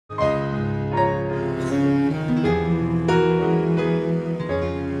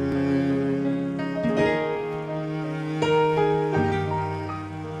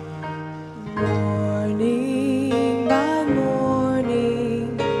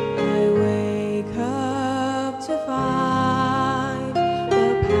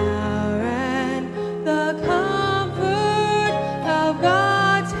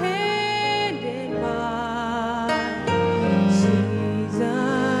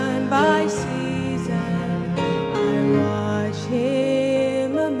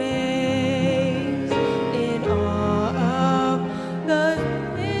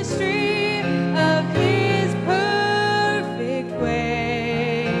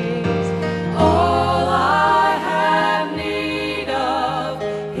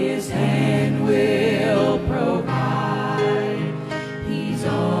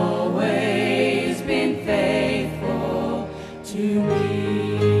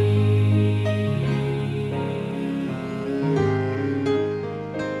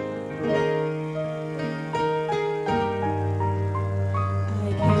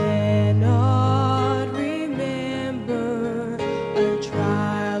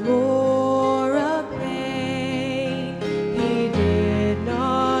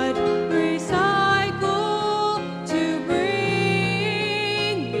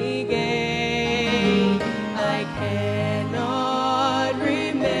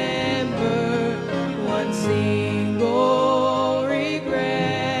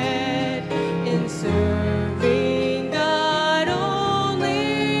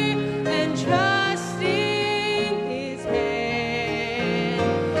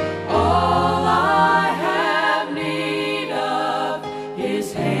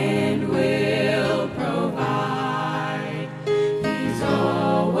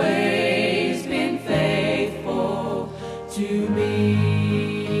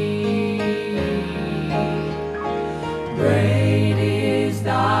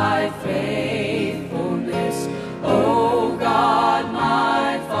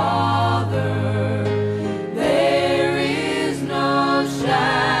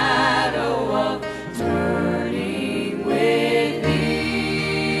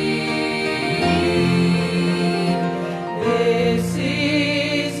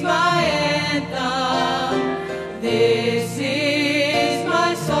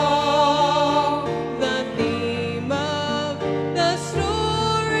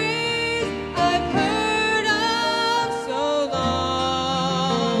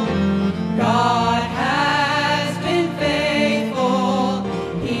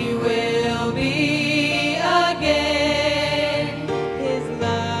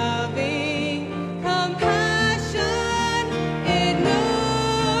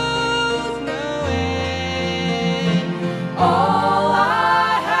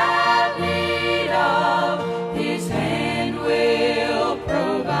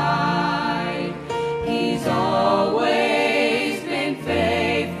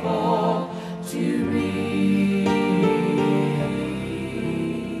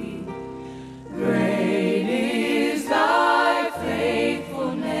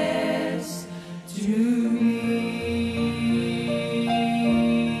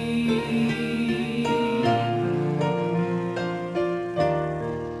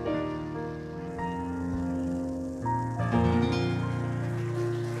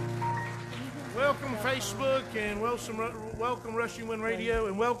Facebook, and welcome Rushing Wind Radio,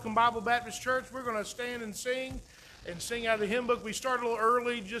 and welcome Bible Baptist Church. We're going to stand and sing out of the hymn book. We started a little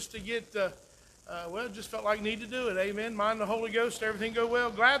early just to get, just felt like need to do it. Amen. Mind the Holy Ghost, everything go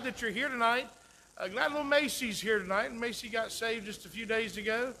well. Glad that you're here tonight. Glad little Macy's here tonight. And Macy got saved just a few days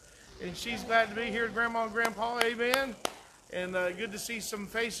ago, and she's glad to be here with Grandma and Grandpa. Amen. And good to see some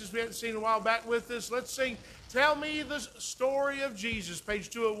faces we haven't seen in a while back with us. Let's sing Tell Me the Story of Jesus, page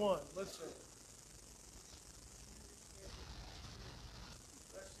 201. Let's sing.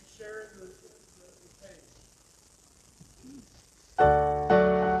 Let's be sharing the page.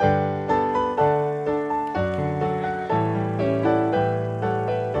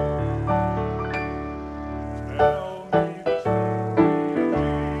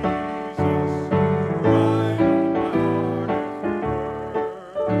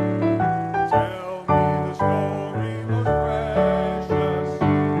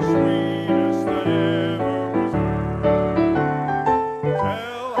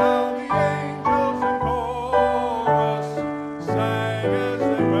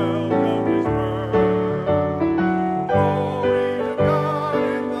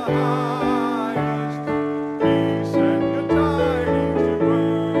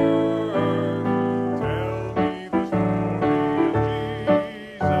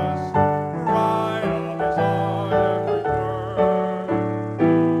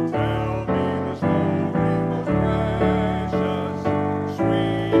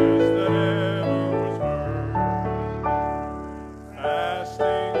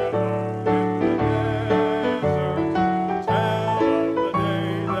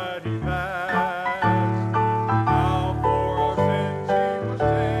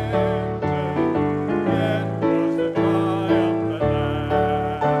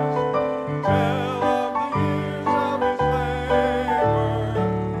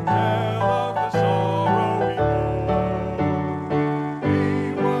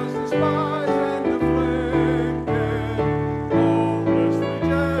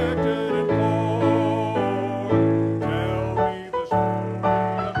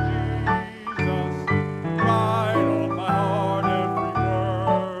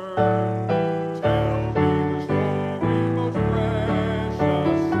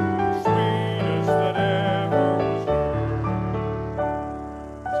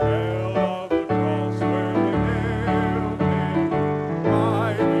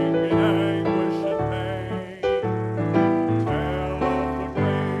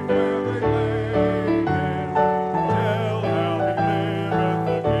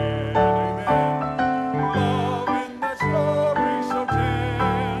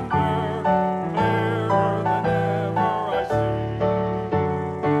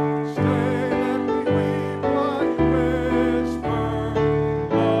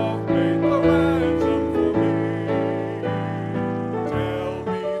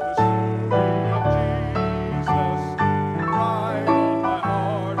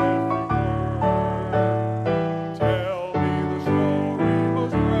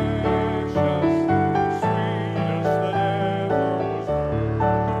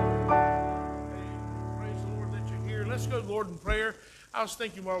 I was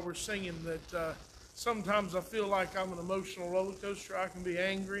thinking while we're singing that sometimes I feel like I'm an emotional roller coaster. I can be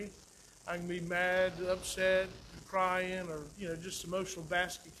angry, I can be mad, upset, crying, or just emotional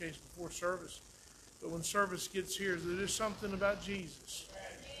basket case before service. But when service gets here, there's something about Jesus.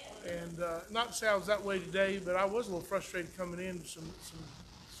 And not to say I was that way today, but I was a little frustrated coming in with some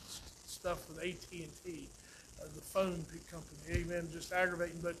stuff with AT&T, the phone company. Amen, just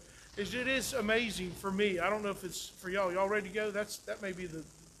aggravating, but. It is amazing for me. I don't know if it's for y'all. Y'all ready to go? That may be the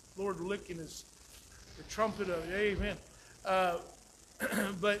Lord licking the trumpet of it. Amen.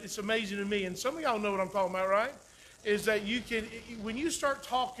 But it's amazing to me. And some of y'all know what I'm talking about, right? Is that when you start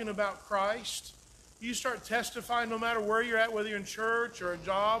talking about Christ, you start testifying no matter where you're at, whether you're in church or a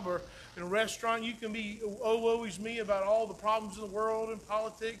job or in a restaurant, you can be, woe is me about all the problems in the world and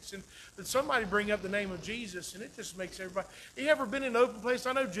politics, and but somebody bring up the name of Jesus, and it just makes everybody. You ever been in an open place?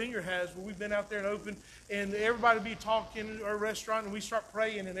 I know Junior has, where we've been out there and open, and everybody be talking or a restaurant, and we start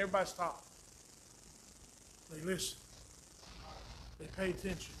praying, and everybody stop. They listen. They pay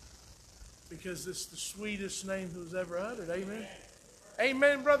attention. Because it's the sweetest name that was ever uttered. Amen.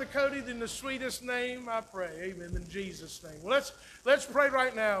 Amen, Brother Cody. In the sweetest name I pray. Amen. In Jesus' name. Well, let's pray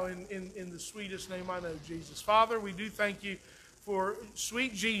right now in the sweetest name I know, Jesus. Father, we do thank you for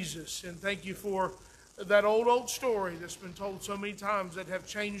sweet Jesus, and thank you for that old story that's been told so many times that have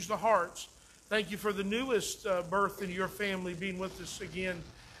changed the hearts. Thank you for the newest birth in your family being with us again,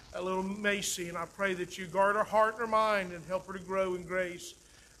 little Macy, and I pray that you guard her heart and her mind and help her to grow in grace.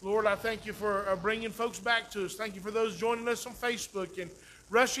 Lord, I thank you for bringing folks back to us. Thank you for those joining us on Facebook and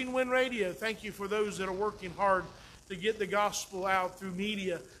Rushing Wind Radio. Thank you for those that are working hard to get the gospel out through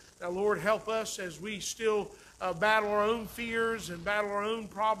media. Now, Lord, help us as we still battle our own fears and battle our own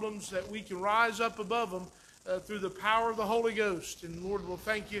problems, that we can rise up above them through the power of the Holy Ghost. And Lord, we'll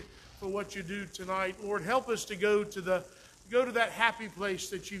thank you for what you do tonight. Lord, help us to go to that happy place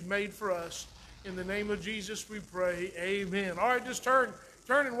that you've made for us. In the name of Jesus we pray, amen. All right, just turn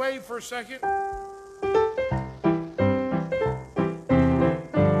and wave for a second.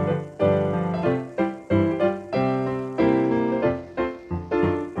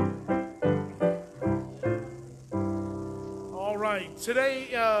 All right,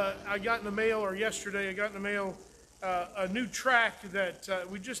 today I got in the mail, or yesterday I got in the mail a new track that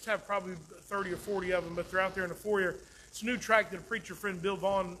we just have probably 30 or 40 of them, but they're out there in the foyer. It's a new track that a preacher friend, Bill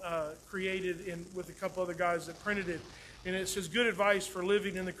Vaughn, created with a couple other guys that printed it. And it says, good advice for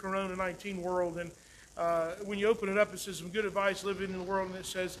living in the Corona-19 world. And when you open it up, it says some good advice living in the world. And it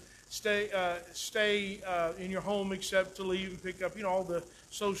says, stay in your home except to leave and pick up, all the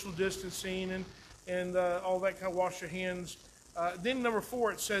social distancing and all that kind of wash your hands. Then number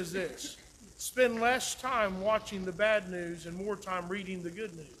 4, it says this, spend less time watching the bad news and more time reading the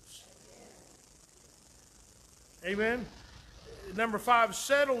good news. Amen. Number 5,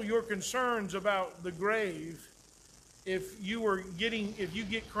 settle your concerns about the grave. If you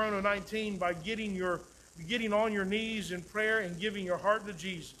get Corona-19 by getting on your knees in prayer and giving your heart to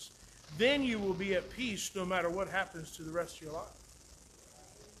Jesus, then you will be at peace no matter what happens to the rest of your life.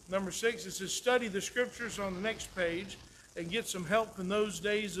 Number 6, it says study the scriptures on the next page and get some help in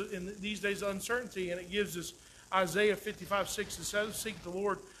these days of uncertainty. And it gives us Isaiah 55:6-7. Seek the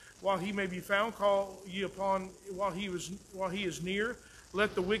Lord while he may be found, call ye upon while he is near.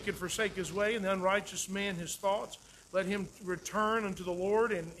 Let the wicked forsake his way, and the unrighteous man his thoughts. Let him return unto the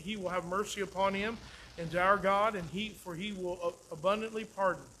Lord, and he will have mercy upon him, and to our God, for he will abundantly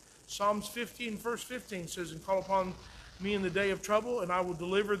pardon. Psalms 15, verse 15 says, and call upon me in the day of trouble, and I will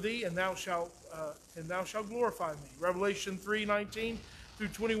deliver thee, and thou shalt glorify me. Revelation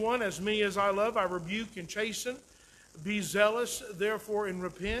 3:19-21, as many as I love, I rebuke and chasten. Be zealous, therefore, and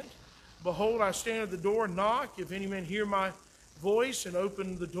repent. Behold, I stand at the door and knock. If any man hear my voice and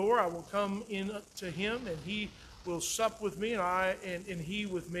open the door, I will come in to him, and he will sup with me, and he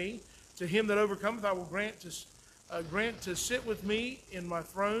with me. To him that overcometh, I will grant to sit with me in my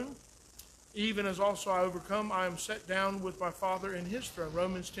throne, even as also I overcome. I am set down with my Father in his throne.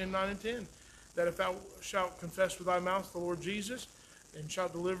 Romans 10:9-10. That if thou shalt confess with thy mouth the Lord Jesus, and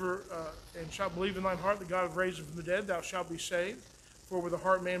shalt believe in thine heart that God hath raised him from the dead, thou shalt be saved. For with the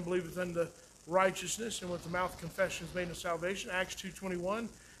heart man believeth unto righteousness, and with the mouth confession is made unto salvation. Acts 2:21.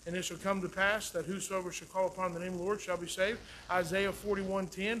 And it shall come to pass that whosoever shall call upon the name of the Lord shall be saved. Isaiah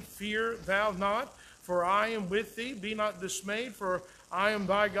 41:10. Fear thou not, for I am with thee. Be not dismayed, for I am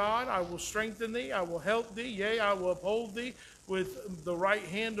thy God. I will strengthen thee. I will help thee. Yea, I will uphold thee with the right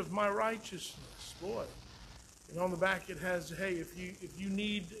hand of my righteousness. Boy. And on the back it has, hey, if you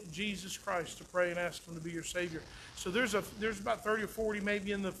need Jesus Christ, to pray and ask him to be your Savior. So there's about 30 or 40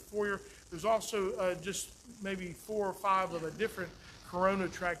 maybe in the foyer. There's also just maybe 4 or 5 of a different Corona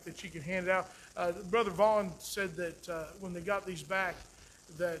track that you can hand out. Brother Vaughn said that when they got these back,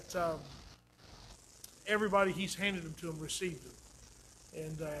 that everybody he's handed them to them received them.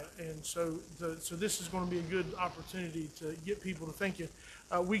 And so this is going to be a good opportunity to get people to thinking.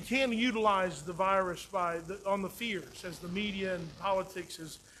 We can utilize the virus on the fears, as the media and politics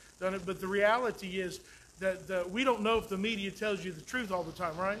has done it. But the reality is that we don't know if the media tells you the truth all the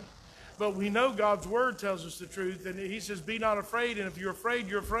time, right? But we know God's word tells us the truth, and he says, be not afraid, and if you're afraid,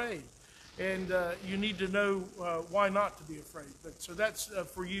 you're afraid. And you need to know why not to be afraid. So that's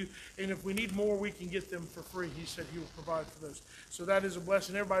for you, and if we need more, we can get them for free. He said he will provide for those. So that is a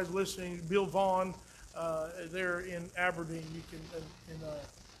blessing. Everybody's listening. Bill Vaughn, there in Aberdeen, you can,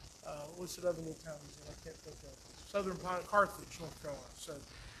 what's that other little town he's in? I can't think of it. Southern Pine, Carthage, North Carolina. So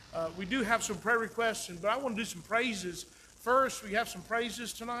we do have some prayer requests, but I want to do some praises. First, we have some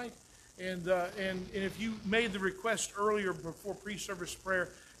praises tonight. And if you made the request earlier before pre-service prayer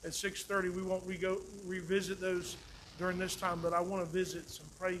at 6:30, we won't revisit those during this time. But I want to visit some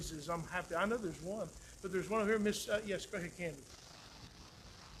praises. I'm happy. I know there's one, but there's one over here. Miss, yes, go ahead, Candy.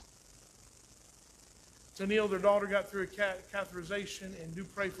 Tennille, their daughter got through a catheterization, and do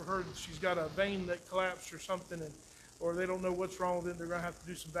pray for her. She's got a vein that collapsed or something, or they don't know what's wrong with it. They're going to have to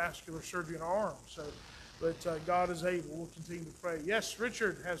do some vascular surgery in her arm. So. But God is able. We'll continue to pray. Yes,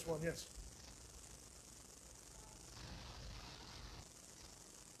 Richard has one. Yes.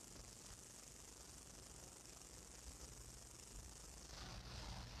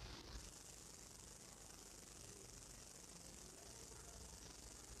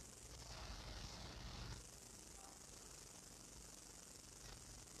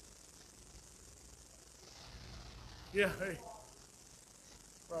 Yeah, hey,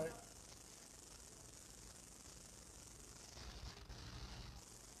 right.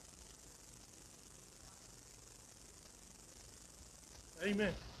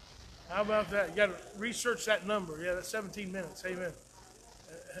 Amen. How about that? You got to research that number. Yeah, that's 17 minutes. Amen.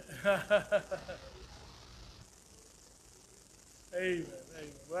 Amen. Amen.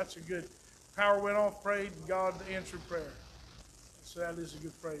 Well, that's a good. Power went off, prayed, and God answered prayer. So that is a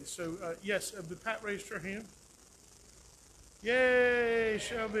good praise. So yes, Pat raised her hand. Yay,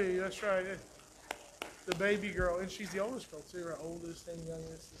 Shelby. That's right. The baby girl, and she's the oldest girl too. Her oldest and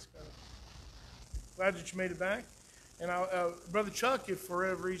youngest. It's kind of glad that you made it back. And Brother Chuck, if for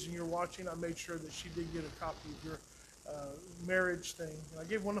whatever reason you're watching, I made sure that she did get a copy of your marriage thing. And I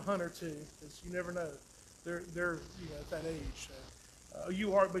gave one to Hunter too, because you never know. They're at that age. So,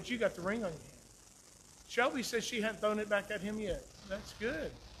 you are, but you got the ring on your hand. Shelby says she hadn't thrown it back at him yet. That's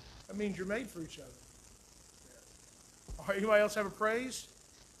good. That means you're made for each other. Yeah. All right, anybody else have a praise?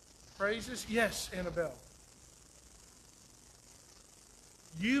 Praises? Yes, Annabelle.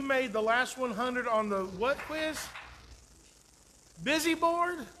 You made the last 100 on the what quiz? Busy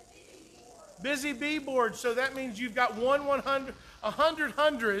board? Busy bee board. So that means you've got 100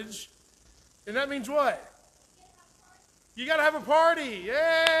 hundreds. And that means what? You got to have a party.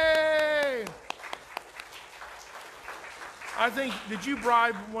 Yay! I think, did you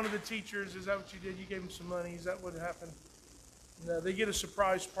bribe one of the teachers? Is that what you did? You gave them some money? Is that what happened? No, they get a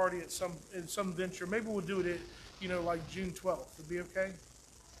surprise party at some venture. Maybe we'll do it at, like June 12th. It'd be okay?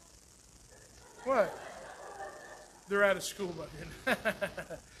 What? They're out of school by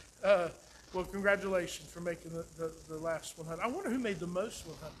then. Well, congratulations for making the last 100. I wonder who made the most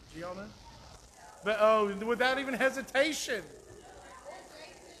 100. Do y'all know? But without even hesitation.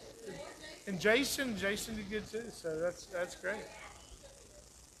 And Jason did good too. So that's great.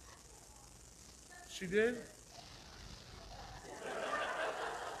 She did.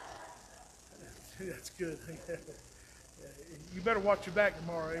 That's good. You better watch your back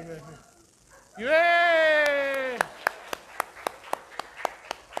tomorrow. Amen. Yay!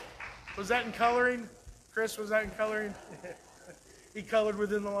 Was that in coloring? Chris, was that in coloring? He colored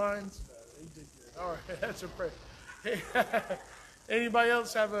within the lines? He did good. All right, that's a praise. Anybody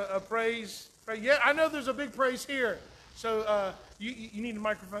else have a praise? Yeah, I know there's a big praise here. So you need a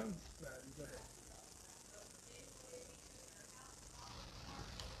microphone? No, go ahead.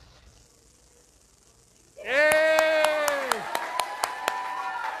 Yay!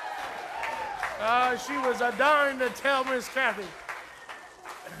 She was a darn to tell Miss Kathy.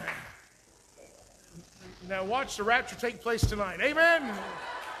 Now watch the rapture take place tonight. Amen.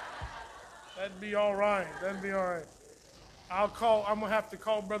 That'd be all right. That'd be all right. I'm gonna have to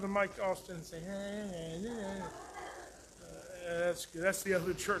call Brother Mike Austin and say, hey. That's good. That's the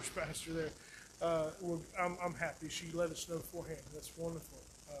other church pastor there. I'm happy she let us know beforehand. That's wonderful.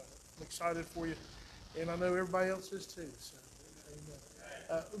 I'm excited for you, and I know everybody else is too. So,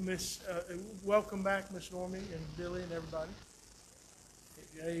 amen. Welcome back, Miss Normie and Billy and everybody.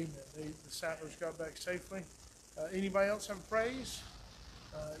 Amen. The Sattlers got back safely. Anybody else have a praise?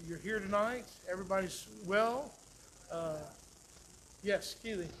 You're here tonight. Everybody's well. Yes,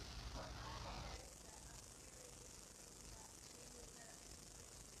 Keely.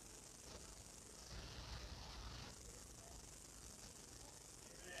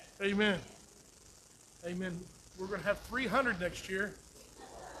 Amen. Amen. We're going to have 300 next year.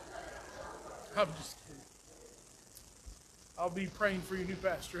 I'm just kidding. I'll be praying for your new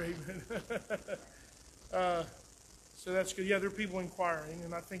pastor. Amen. So that's good. Yeah, there are people inquiring,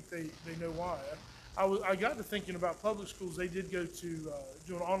 and I think they know why. I got to thinking about public schools. They did go to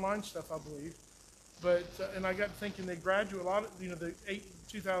doing online stuff, I believe. But and I got to thinking they graduate a lot of the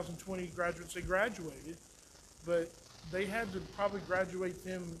 2020 graduates, they graduated, but they had to probably graduate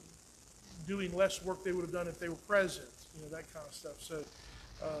them doing less work they would have done if they were present, that kind of stuff. So,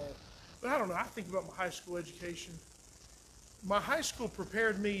 but I don't know. I think about my high school education. My high school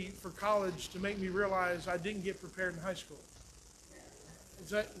prepared me for college to make me realize I didn't get prepared in high school.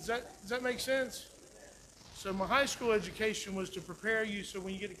 Does that make sense? So my high school education was to prepare you so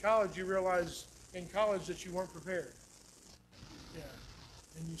when you get to college, you realize in college that you weren't prepared. Yeah.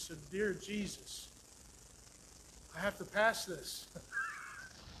 And you said, dear Jesus, I have to pass this.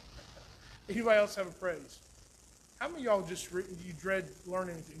 Anybody else have a praise? How many of y'all you dread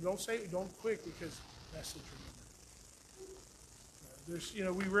learning anything? Don't say it, don't quit because that's the truth. There's,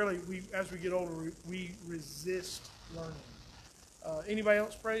 we as we get older, we resist learning. Anybody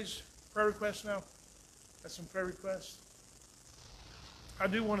else praise? Prayer requests now? Got some prayer requests? I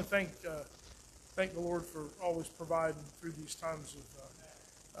do want to thank the Lord for always providing through these times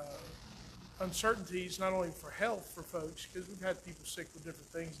of uncertainties, not only for health for folks, because we've had people sick with different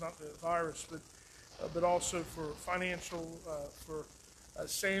things, not the virus, but also for financial, for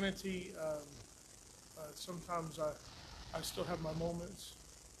sanity. Sometimes I still have my moments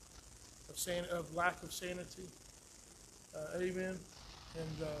of lack of sanity. Amen.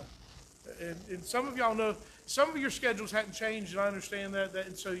 And some of y'all know, some of your schedules hadn't changed, and I understand that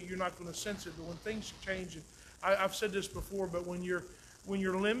and so you're not going to sense it. But when things change, and I've said this before, but when you're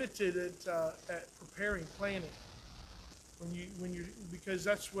limited at preparing, planning, because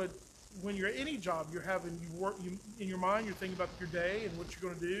that's what, when you're at any job, you work, in your mind, you're thinking about your day and what you're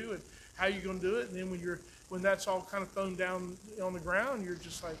going to do and how you're going to do it. And then when that's all kind of thrown down on the ground, you're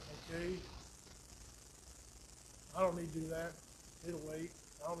just like, okay, I don't need to do that. It'll wait.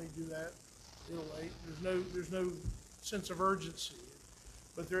 I don't need to do that. It'll wait. There's no sense of urgency.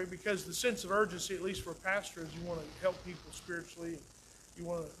 But because the sense of urgency, at least for a pastor, is you want to help people spiritually. And you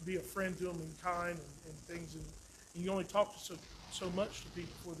want to be a friend to them and kind and things. And you only talk to so much to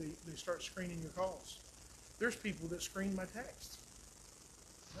people before they start screening your calls. There's people that screen my text.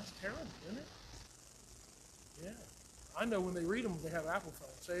 That's terrible, isn't it? Yeah. I know when they read them, they have Apple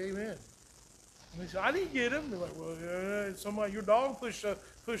phones. Say amen. And they say, I didn't get them. They're like, well, somebody, your dog pushed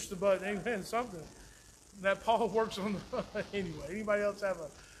the button. Amen, something. And that Paul works on the, anyway. Anybody else have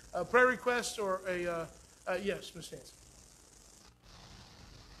a prayer request or yes, Miss Nancy.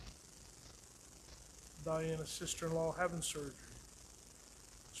 Diana's sister-in-law having surgery.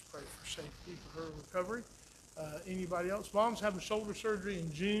 Let's pray for safety for her recovery. Anybody else? Mom's having shoulder surgery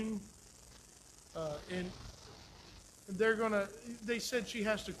in June. And they said she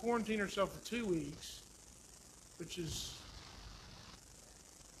has to quarantine herself for 2 weeks, which is,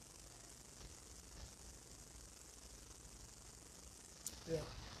 yeah,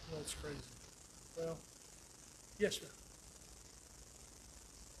 that's crazy. Well, yes, sir.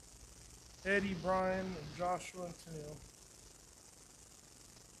 Eddie, Brian, and Joshua, and Tennille.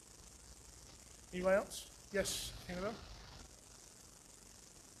 Anybody else? Yes, Canada.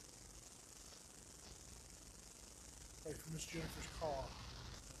 Pray for Miss Jennifer's car.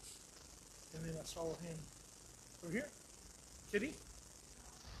 And then I saw him over here. Kitty?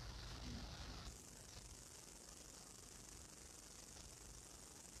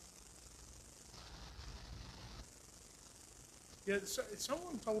 Yeah,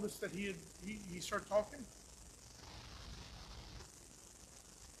 someone told us that he started talking.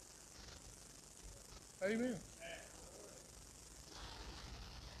 Amen.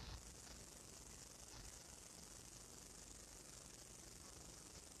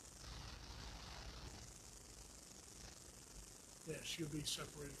 Yeah, she'll be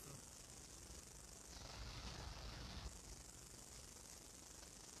separated from.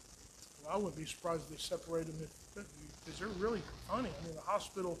 Well, I wouldn't be surprised if they separate them because they're really funny. I mean, the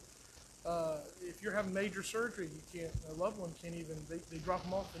hospital, if you're having major surgery, you can't, a loved one can't even, they drop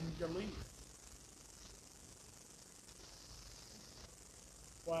them off and you gotta leave.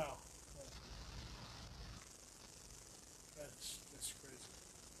 Wow. That's crazy.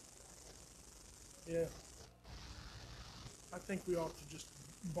 Yeah. I think we ought to just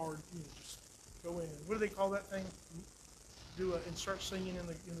just go in. What do they call that thing? And start singing in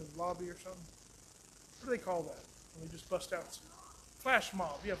the lobby or something? What do they call that? When we just bust out flash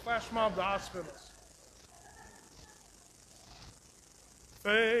mob. Yeah, flash mob the hospitals.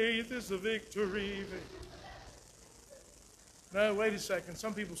 Faith is the victory. No, wait a second.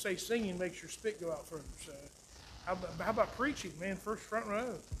 Some people say singing makes your spit go out further. So, how about preaching, man? First front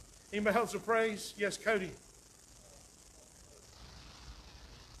row. Anybody else with praise? Yes, Cody.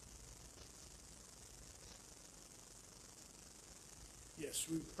 Yes,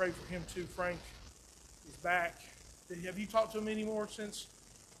 we pray for him too. Frank is back. Have you talked to him anymore since?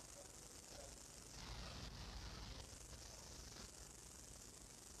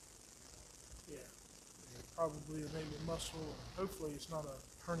 Yeah, probably maybe a muscle. Hopefully, it's not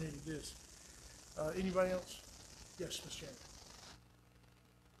a herniated disc. Anybody else? Yes, Miss Janet.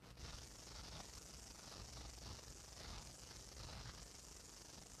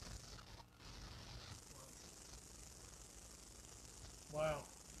 Wow.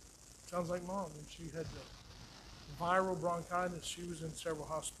 Sounds like Mom. And she had the viral bronchitis. She was in several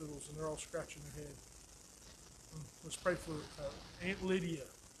hospitals, and they're all scratching their head. Let's pray for Aunt Lydia.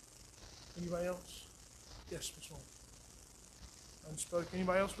 Anybody else? Yes, Miss Mom. Unspoken.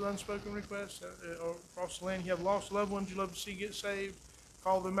 Anybody else with unspoken requests? Across the land, you have lost loved ones you love to see get saved.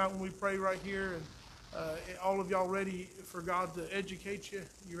 Call them out when we pray right here. And all of y'all ready for God to educate you?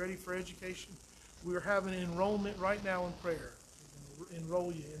 You ready for education? We're having enrollment right now in prayer.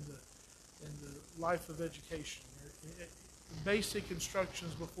 Enroll you in the life of education. basic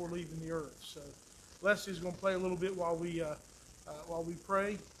instructions before leaving the earth. So Leslie's going to play a little bit while we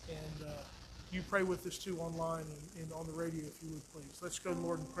pray, and you pray with us too online and on the radio if you would, please. Let's go to the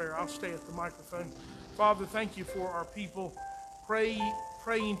Lord in prayer. I'll stay at the microphone. Father, thank you for our people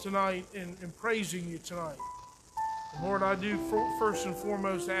praying tonight and praising you tonight. And Lord, I do first and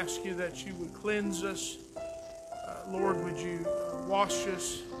foremost ask you that you would cleanse us. Lord, would you wash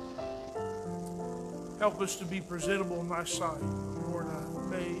us? Help us to be presentable in thy sight. Lord,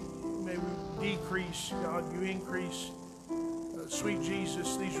 may we decrease, God, you increase. Sweet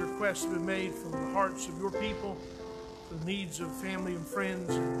Jesus, these requests have been made from the hearts of your people, the needs of family and friends.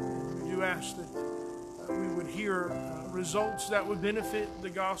 And we do ask that we would hear results that would benefit the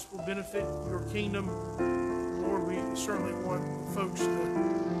gospel, benefit your kingdom. Lord, we certainly want folks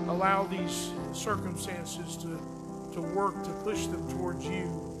to allow these circumstances to work to push them towards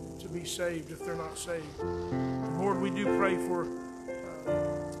you to be saved if they're not saved. And Lord, we do pray for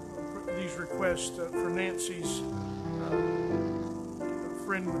these requests for Nancy's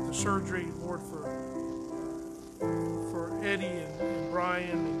friend with the surgery, Lord, for Eddie and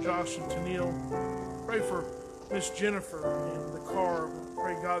Brian and Josh and Tennille. Pray for Miss Jennifer in the car.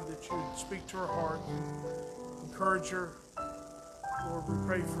 Pray, God, that you would speak to her heart and encourage her. Lord, we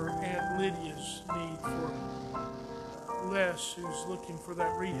pray for Aunt Lydia's need, for Les, who's looking for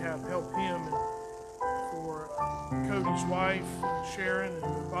that rehab. Help him, and for Cody's wife, Sharon, and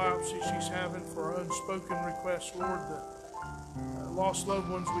the biopsy she's having, for our unspoken requests, Lord, the lost loved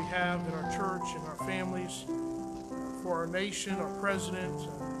ones we have in our church and our families, for our nation, our president.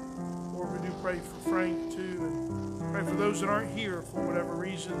 Lord, we do pray for Frank too, and pray for those that aren't here for whatever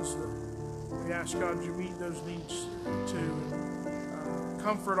reasons. We ask God you meet those needs too, and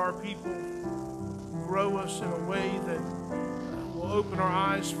comfort our people, grow us in a way that will open our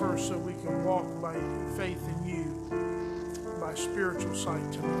eyes first so we can walk by faith in you, by spiritual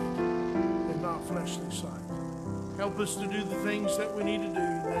sight tonight and not fleshly sight. Help us to do the things that we need to do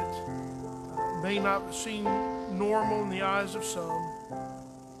that may not seem normal in the eyes of some.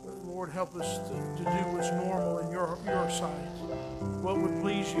 But Lord, help us to do what's normal in your sight. What would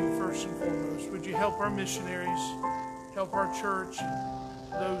please you first and foremost? Would you help our missionaries, help our church,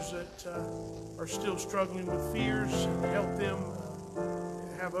 and those that are still struggling with fears, and help them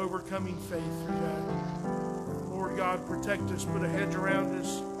have overcoming faith through that. Lord God, protect us, put a hedge around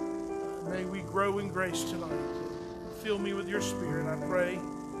us. May we grow in grace tonight. Fill me with your Spirit, I pray.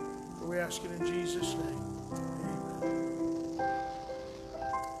 For we ask it in Jesus' name. Amen.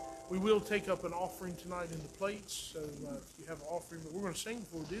 We will take up an offering tonight in the plates. So if you have an offering, but we're going to sing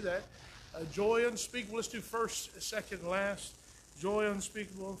before we do that. Joy unspeakable. Let's do first, second, and last. Joy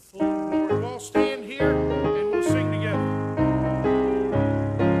unspeakable and full of glory. We'll all stand here and we'll sing together.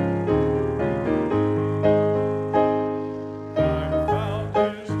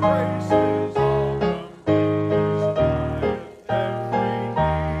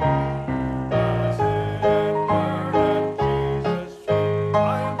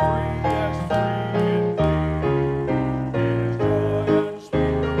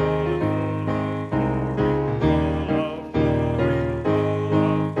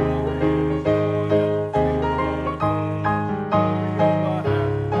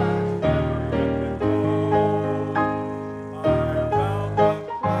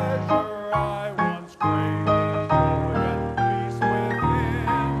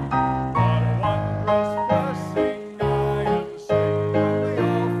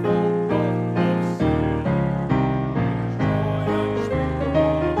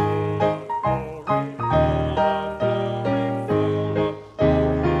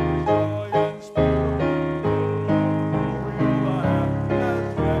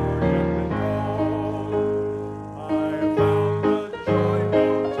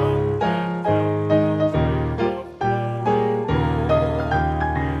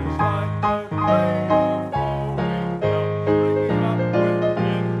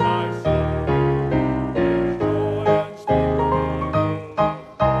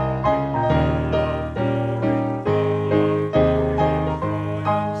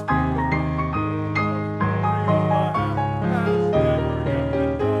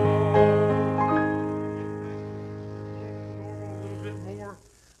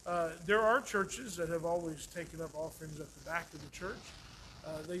 Churches that have always taken up offerings at the back of the church.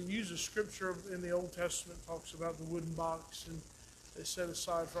 They use a scripture in the Old Testament talks about the wooden box, and they set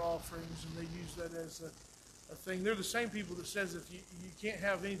aside for offerings, and they use that as a thing. They're the same people that says that you can't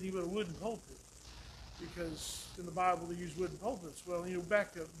have anything but a wooden pulpit, because in the Bible they use wooden pulpits. Well,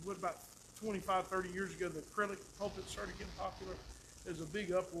 back about 25, 30 years ago, the acrylic pulpit started getting popular. there's a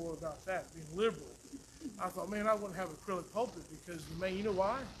big uproar about that, being liberal. I thought, man, I wouldn't have an acrylic pulpit because, man, you know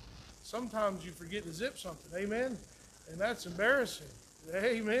why? Sometimes you forget to zip something, amen? And that's embarrassing,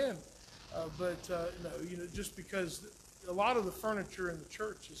 amen. No, just because a lot of the furniture in the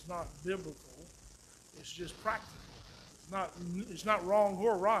church is not biblical, it's just practical. It's not wrong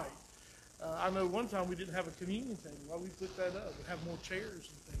or right. I know one time we didn't have a communion table. Why we put that up? We'd have more chairs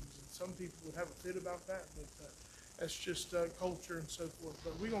and things, and some people would have a fit about that, but that's just culture and so forth.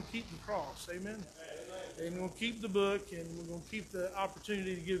 But we're going to keep the cross, amen? And we're going to keep the book, and we're going to keep the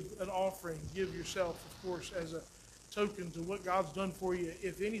opportunity to give an offering. Give yourself, of course, as a token to what God's done for you,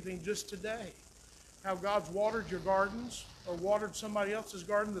 if anything, just today. How God's watered your gardens or watered somebody else's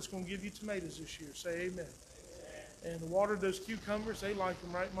garden that's going to give you tomatoes this year. Say amen. And watered those cucumbers. They like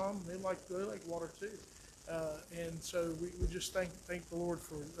them, right, Mom? They like water too. And so we just thank the Lord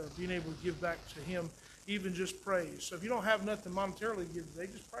for being able to give back to Him, even just praise. So if you don't have nothing monetarily to give today,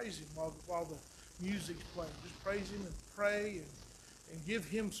 just praise Him while the music's playing. Just praise Him and pray and give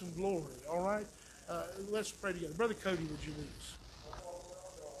Him some glory. All right? Let's pray together. Brother Cody, would you lead us?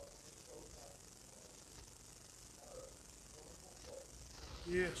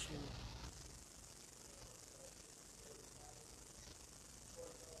 Yes, Lord.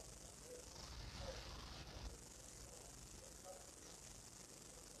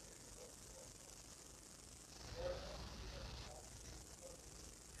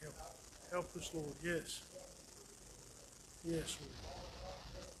 Help us, Lord. Yes. Yes, Lord.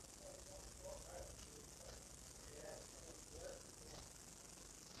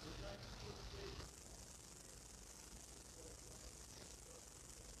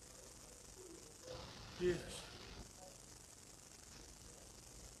 Yes.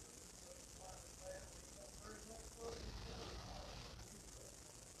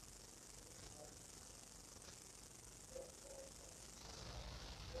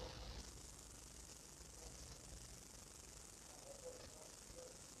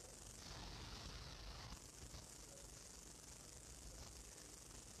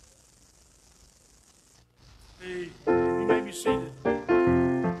 Hey, you may be seated.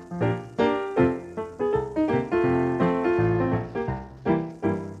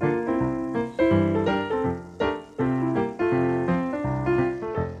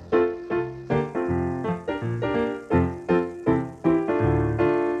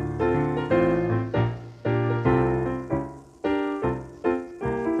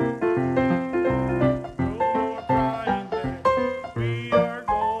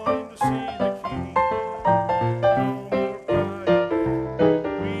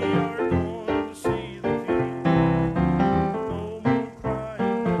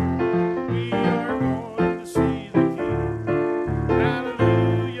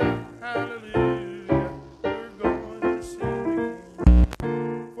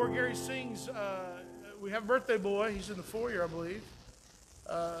 Birthday boy, he's in the foyer, I believe.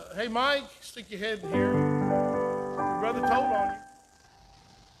 Hey, Mike, stick your head in here. Your brother told on you.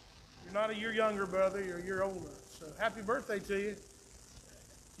 You're not a year younger, brother. You're a year older. So happy birthday to you.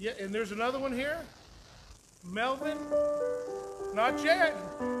 Yeah, and there's another one here. Melvin, not yet.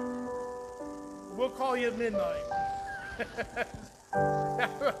 We'll call you at midnight.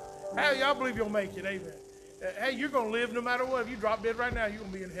 Hey, I believe you'll make it. Amen. Hey, you're going to live no matter what. If you drop dead right now, you're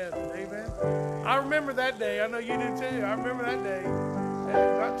going to be in heaven. Amen. I remember that day. I know you do too. I remember that day.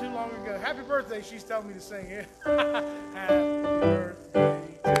 Not too long ago. Happy birthday. She's telling me to sing it. Happy birthday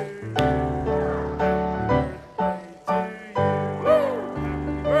to you. Happy birthday to you. Woo!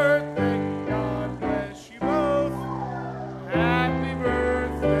 Happy birthday. God bless you both. Happy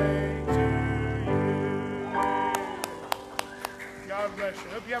birthday to you. God bless you.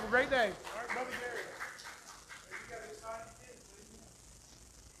 Hope you have a great day. All right, Brother Gary.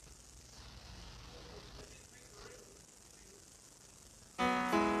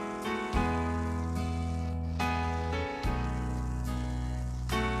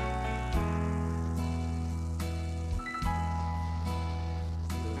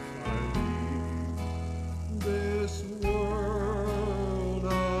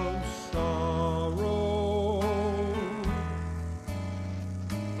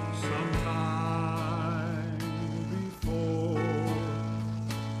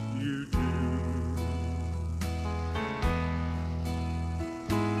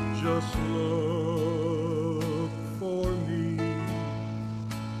 Just look for me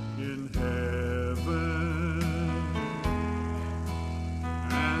in heaven,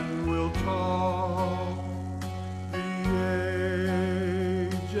 and we'll talk the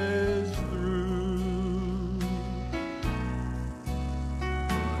ages through.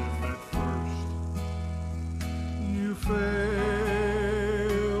 But if at first you fail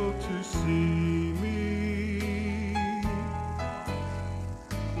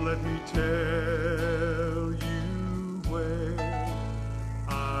Let me tell you where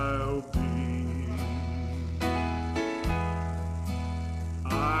I'll be.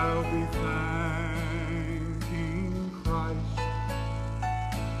 I'll be thanking Christ,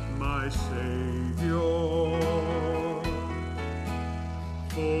 my Savior,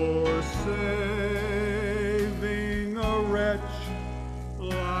 for saving a wretch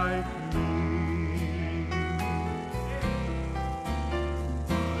like me.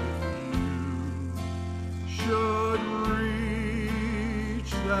 Should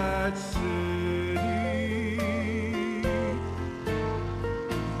reach that city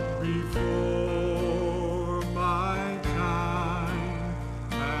before my time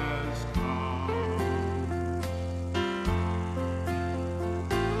has come.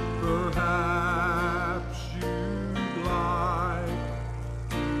 Perhaps you'd like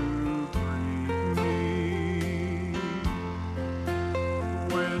to greet me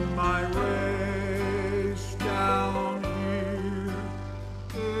when my race down here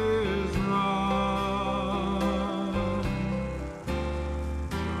is run.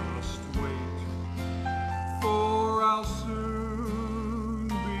 Just wait, for I'll soon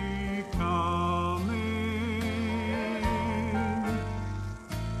be coming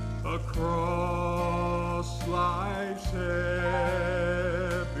across life's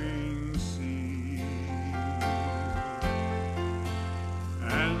ebbing sea.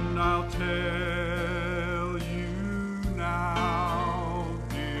 And I'll tell you now,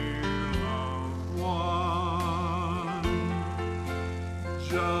 dear loved one,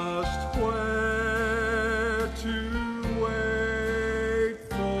 just where to wait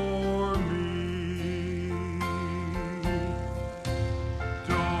for me.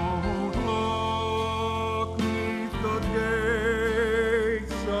 Don't look 'neath the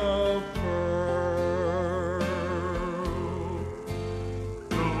gates of pearl.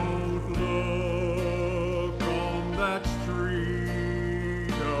 Don't look on that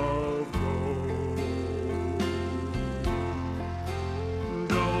street of gold.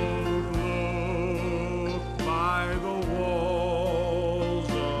 Don't look by the walls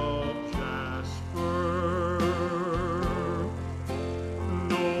of jasper,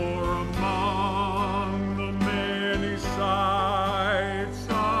 nor among the many sights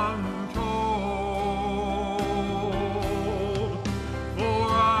untold. For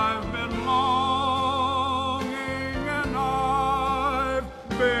I've been longing and I've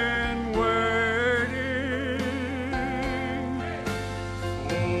been waiting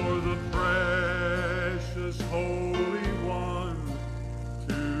for the precious Holy One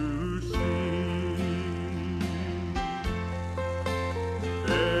to see.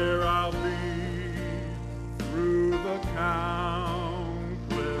 There I'll be through the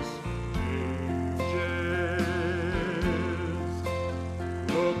countless ages.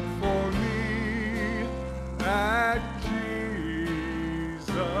 Look for me at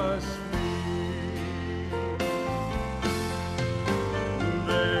Jesus' feet.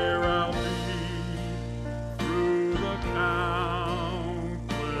 There I'll be through the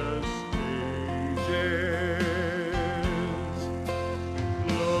countless ages.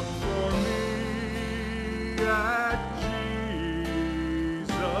 Look for me at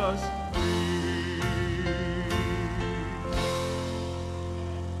Jesus' feet.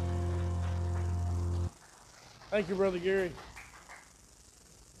 Thank you, Brother Gary. I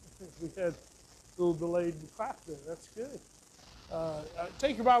think we had a little delayed clap there. That's good.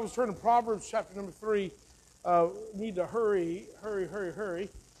 Take your Bibles, turn to Proverbs chapter number 3. Need to hurry.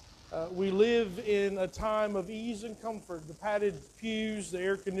 We live in a time of ease and comfort. The padded pews, the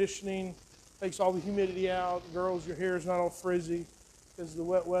air conditioning takes all the humidity out. Girls, your hair is not all frizzy because of the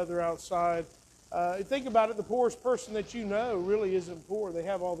wet weather outside. Think about it, the poorest person that you know really isn't poor. They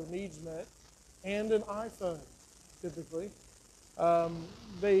have all their needs met and an iPhone, typically.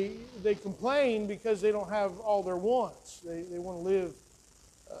 They complain because they don't have all their wants. They want to live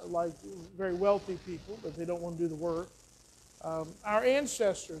like very wealthy people, but they don't want to do the work. Our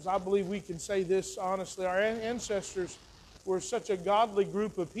ancestors, I believe we can say this honestly, our ancestors were such a godly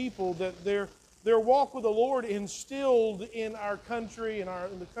group of people that their walk with the Lord instilled in our country and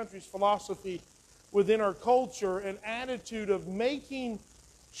in the country's philosophy, within our culture, an attitude of making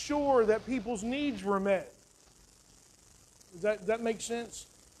sure that people's needs were met. Does that make sense?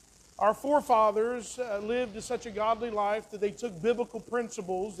 Our forefathers lived such a godly life that they took biblical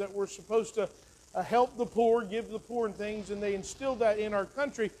principles that were supposed to help the poor, give the poor and things, and they instilled that in our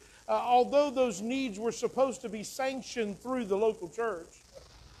country. Although those needs were supposed to be sanctioned through the local church,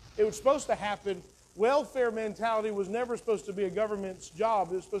 it was supposed to happen. Welfare mentality was never supposed to be a government's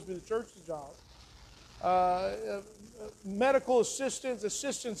job. It was supposed to be the church's job. medical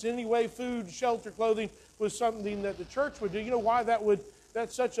assistance in any way, food, shelter, clothing was something that the church would do. You know why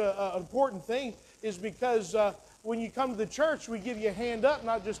that's such an important thing is because when you come to the church, we give you a hand up,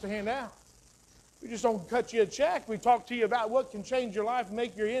 not just a hand out. We just don't cut you a check. We talk to you about what can change your life and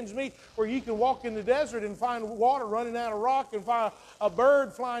make your ends meet, where you can walk in the desert and find water running out of rock and find a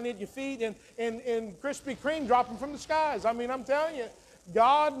bird flying at your feet and Krispy Kreme dropping from the skies. I mean, I'm telling you,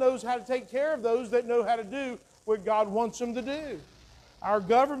 God knows how to take care of those that know how to do what God wants them to do. Our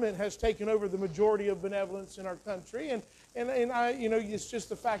government has taken over the majority of benevolence in our country, and it's just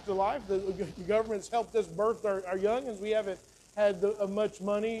the fact of life. The government's helped us birth our youngins. We haven't had much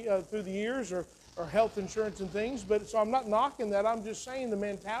money through the years or health insurance and things, so I'm not knocking that. I'm just saying the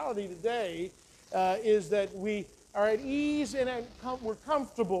mentality today is that we are at ease and we're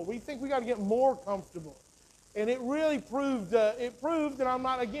comfortable. We think we got to get more comfortable. And it really proved, and I'm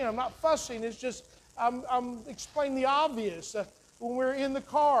not fussing. It's just, I'm explaining the obvious. When we're in the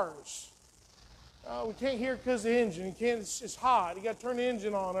cars, we can't hear because of the engine. It's hot. You got to turn the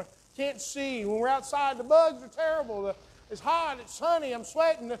engine on. Or can't see. When we're outside, the bugs are terrible. It's hot. It's sunny. I'm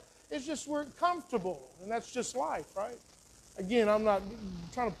sweating. It's just we're comfortable, and that's just life, right? Again, I'm not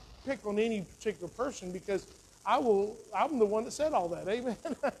trying to pick on any particular person because I'm the one that said all that. Amen.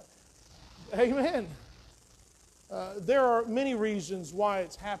 Amen. There are many reasons why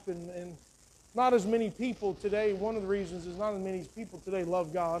it's happened, and not as many people today. One of the reasons is not as many people today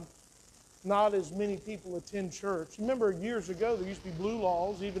love God. Not as many people attend church. Remember, years ago, there used to be blue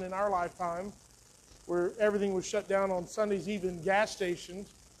laws, even in our lifetime, where everything was shut down on Sundays, even gas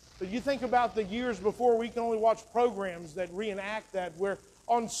stations. But you think about the years before, we can only watch programs that reenact that, where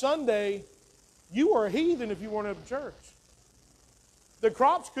on Sunday, you were a heathen if you weren't at church. The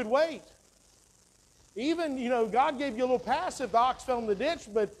crops could wait. Even, God gave you a little pass if the ox fell in the ditch,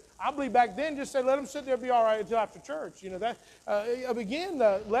 but I believe back then, just say, let them sit there and be all right until after church. Again,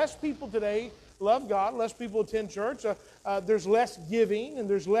 less people today love God, less people attend church. There's less giving and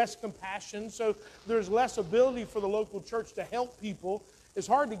there's less compassion, so there's less ability for the local church to help people. It's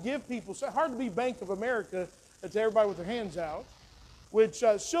hard to give people, it's hard to be Bank of America to everybody with their hands out, which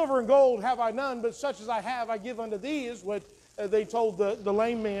silver and gold have I none, but such as I have I give unto thee, is what they told the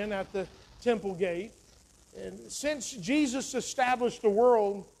lame man at the temple gate. And since Jesus established the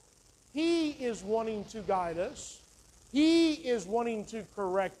world, He is wanting to guide us. He is wanting to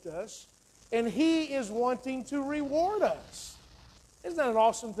correct us. And He is wanting to reward us. Isn't that an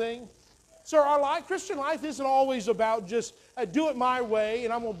awesome thing? So our Christian life isn't always about just do it my way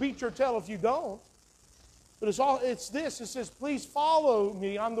and I'm going to beat your tail if you don't. But it's this. It says, please follow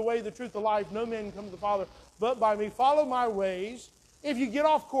me. I'm the way, the truth, the life. No man can come to the Father but by me. Follow my ways. If you get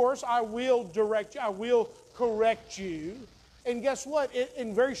off course, I will direct you. I will correct you. And guess what?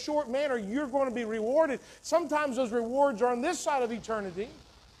 In very short manner, you're going to be rewarded. Sometimes those rewards are on this side of eternity,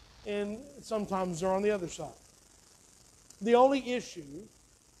 and sometimes they're on the other side. The only issue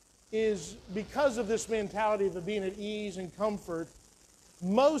is because of this mentality of being at ease and comfort,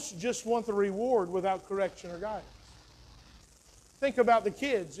 most just want the reward without correction or guidance. Think about the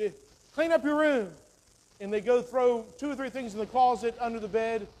kids. Clean up your room. And they go throw 2 or 3 things in the closet under the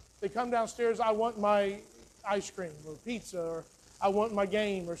bed. They come downstairs, I want my ice cream or pizza, or I want my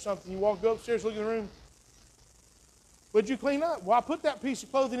game or something. You go upstairs, look in the room. What'd you clean up? Well, I put that piece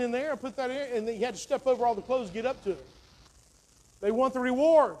of clothing in there, I put that in, and then you had to step over all the clothes to get up to it. They want the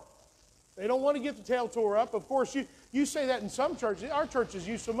reward. They don't want to get the tail tore up. Of course, you say that in some churches. Our church is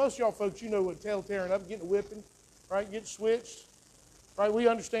used, so most of y'all folks, you know what tail tearing up, getting a whipping, right? Get switched, right? We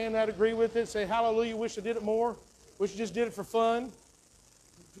understand that, agree with it, say hallelujah, wish I did it more, wish I just did it for fun.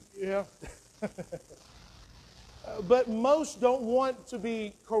 Yeah. But most don't want to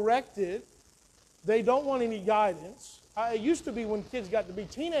be corrected. They don't want any guidance. It used to be when kids got to be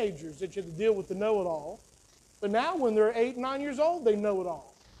teenagers that you had to deal with the know-it-all. But now when they're 8, 9 years old, they know it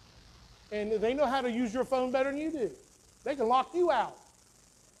all. And they know how to use your phone better than you do. They can lock you out.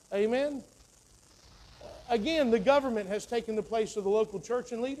 Amen? Again, the government has taken the place of the local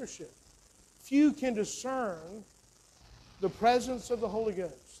church and leadership. Few can discern the presence of the Holy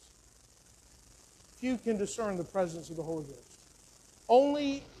Ghost. Few can discern the presence of the Holy Ghost.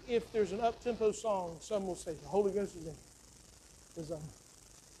 Only if there's an up-tempo song, some will say, the Holy Ghost is in here. Because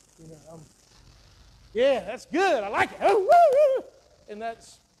yeah, that's good. I like it. Oh, woo, woo. And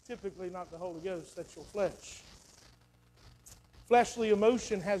that's typically not the Holy Ghost. That's your flesh. Fleshly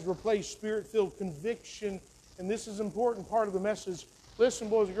emotion has replaced spirit-filled conviction. And this is an important part of the message. Listen,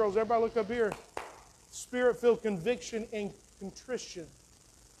 boys and girls, everybody look up here. Spirit-filled conviction and contrition.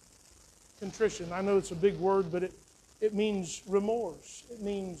 Contrition. I know it's a big word, but it means remorse. It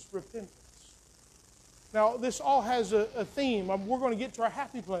means repentance. Now, this all has a theme. We're going to get to our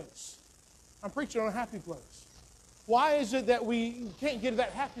happy place. I'm preaching on a happy place. Why is it that we can't get to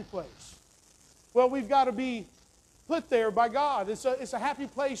that happy place? Well, we've got to be put there by God. It's a happy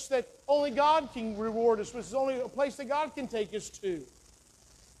place that only God can reward us with. It's only a place that God can take us to.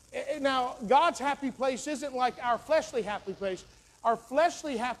 Now, God's happy place isn't like our fleshly happy place. Our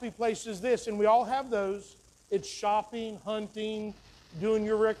fleshly happy place is this, and we all have those. It's shopping, hunting, doing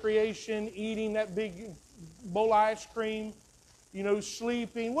your recreation, eating that big bowl of ice cream,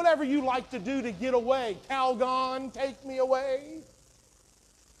 sleeping, whatever you like to do to get away. Calgon, take me away.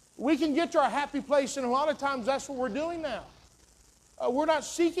 We can get to our happy place, and a lot of times that's what we're doing now. We're not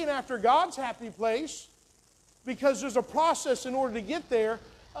seeking after God's happy place because there's a process in order to get there.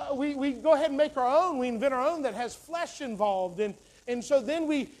 We go ahead and make our own. We invent our own that has flesh involved. And so then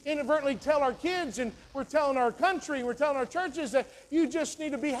we inadvertently tell our kids, and we're telling our country, we're telling our churches that you just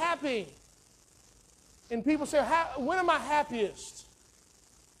need to be happy. And people say, when am I happiest?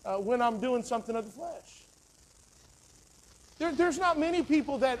 When I'm doing something of the flesh. There's not many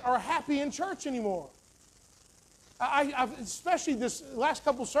people that are happy in church anymore. Especially this last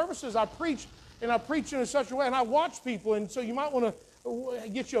couple services, I preach in such a way, and I watch people, and so you might want to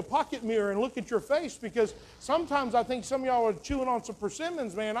get you a pocket mirror and look at your face, because sometimes I think some of y'all are chewing on some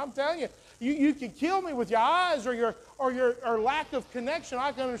persimmons, man. I'm telling you, you can kill me with your eyes or your lack of connection.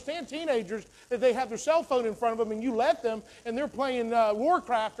 I can understand teenagers that they have their cell phone in front of them and you let them and they're playing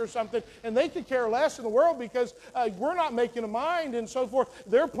Warcraft or something, and they could care less in the world because we're not making a mind and so forth.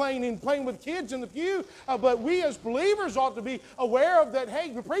 They're playing with kids in the pew, but we as believers ought to be aware of that.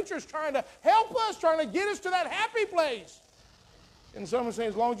 Hey, the preacher's trying to help us, trying to get us to that happy place. And someone saying,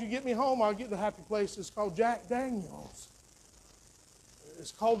 as long as you get me home, I'll get to the happy place. It's called Jack Daniels.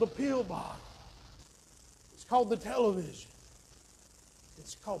 It's called the pill bottle. It's called the television.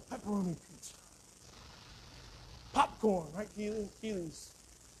 It's called pepperoni pizza. Popcorn, right, Keely? Keely's.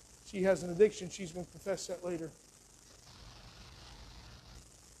 She has an addiction. She's going to confess that later.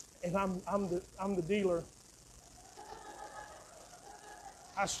 And I'm the dealer.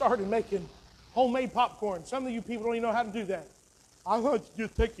 I started making homemade popcorn. Some of you people don't even know how to do that. I thought you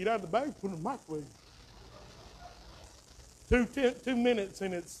just take it out of the bag, put it in the microwave. 2 minutes,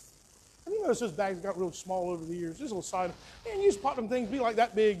 and it's. Have you noticed those bags got real small over the years? This little side, and you just pop them things be like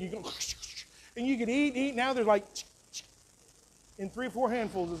that big. You go, and you can eat. Now they're like, in 3 or 4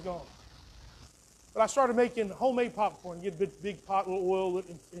 handfuls is gone. But I started making homemade popcorn. Get a big pot of oil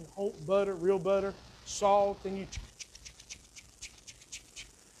and whole butter, real butter, salt, and you.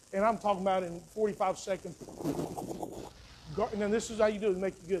 And I'm talking about in 45 seconds. And then this is how you do it to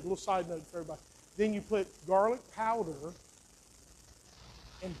make it good. A little side note for everybody. Then you put garlic powder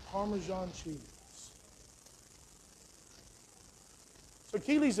and Parmesan cheese. So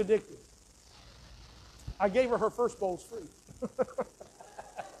Keely's addicted. I gave her first bowls free.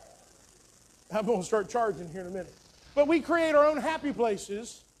 I'm going to start charging here in a minute. But we create our own happy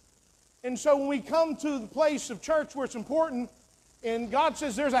places. And so when we come to the place of church where it's important, and God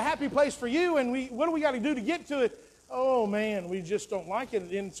says there's a happy place for you, and what do we got to do to get to it? Oh, man, we just don't like it.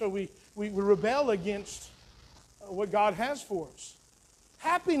 And so we rebel against what God has for us.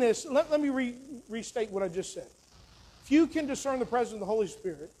 Happiness, let me restate what I just said. Few can discern the presence of the Holy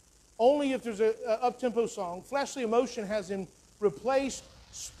Spirit, only if there's an up-tempo song. Fleshly emotion has replaced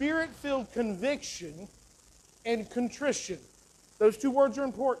spirit-filled conviction and contrition. Those 2 words are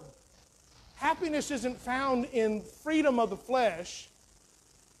important. Happiness isn't found in freedom of the flesh.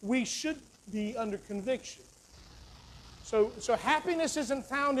 We should be under conviction. So happiness isn't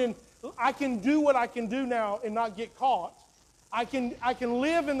found in, I can do what I can do now and not get caught. I can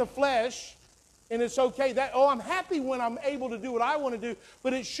live in the flesh and it's okay. I'm happy when I'm able to do what I want to do,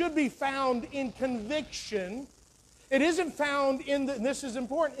 but it should be found in conviction. It isn't found and this is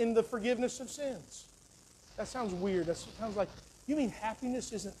important, in the forgiveness of sins. That sounds weird. That sounds like, you mean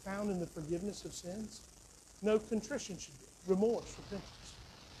happiness isn't found in the forgiveness of sins? No, contrition should be. Remorse, repentance.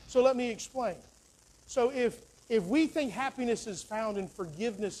 So let me explain. So if we think happiness is found in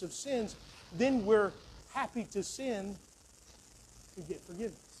forgiveness of sins, then we're happy to sin to get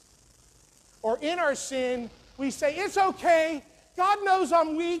forgiveness. Or in our sin, we say, it's okay. God knows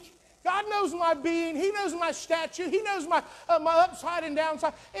I'm weak. God knows my being. He knows my statue. He knows my upside and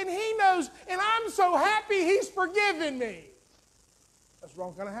downside. And He knows, and I'm so happy He's forgiven me. That's the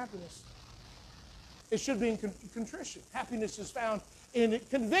wrong kind of happiness. It should be in contrition. Happiness is found in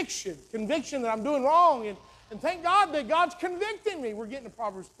conviction. Conviction that I'm doing wrong, and thank God that God's convicting me. We're getting to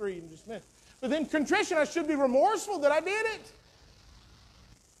Proverbs 3 in just a minute. But then contrition, I should be remorseful that I did it.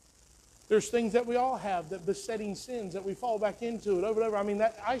 There's things that we all have, that besetting sins, that we fall back into it over and over. I mean,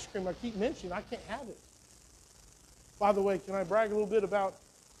 that ice cream I keep mentioning, I can't have it. By the way, can I brag a little bit about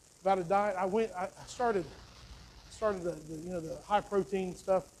a diet? I started the high protein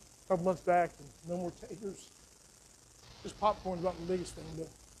stuff a couple months back, and no more taters. Just popcorn's about the biggest thing. But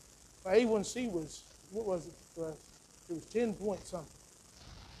my A1C was, what was it? It was 10 point something.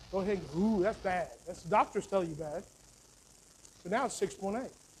 Go ahead and go, ooh, that's bad. That's the doctors tell you bad. But now it's 6.8.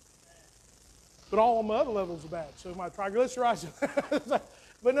 But all my other levels are bad. So my triglycerides,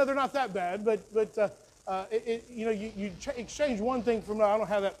 but no, they're not that bad. But you exchange one thing for another. I don't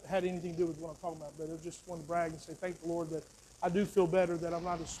know how that had anything to do with what I'm talking about, but I just want to brag and say thank the Lord that I do feel better, that I'm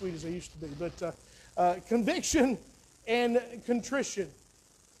not as sweet as I used to be. But conviction and contrition.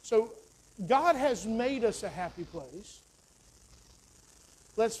 So God has made us a happy place.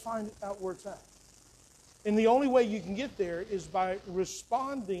 Let's find out where it's at. And the only way you can get there is by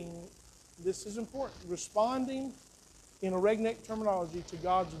responding, this is important, responding in a redneck terminology to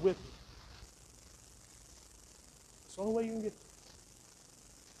God's with you. It's the only way you can get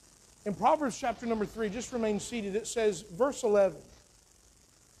there. In Proverbs chapter number 3, just remain seated, it says, verse 11.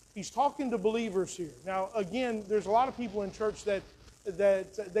 He's talking to believers here. Now, again, there's a lot of people in church that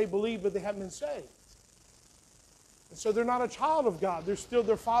they believe, but they haven't been saved. And so they're not a child of God. They're still,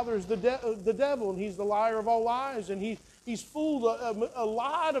 their father is the devil, and he's the liar of all lies, and he's fooled a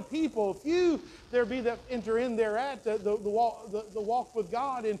lot of people. Few there be that enter in there at the walk with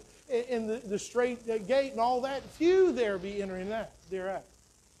God and in the straight gate and all that. Few there be entering that thereat.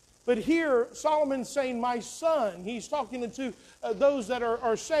 But here, Solomon's saying, my son, he's talking to those that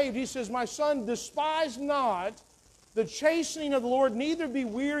are saved. He says, my son, despise not the chastening of the Lord, neither be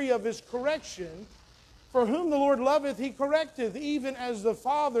weary of his correction. For whom the Lord loveth, he correcteth, even as the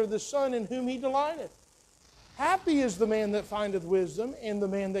Father, the Son, in whom he delighteth. Happy is the man that findeth wisdom, and the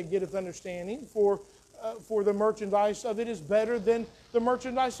man that getteth understanding, for the merchandise of it is better than the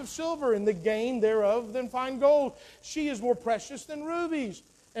merchandise of silver, and the gain thereof than fine gold. She is more precious than rubies,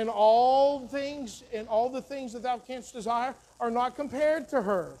 and all the things that thou canst desire are not compared to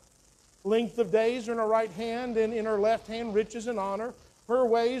her. Length of days are in her right hand, and in her left hand riches and honor. Her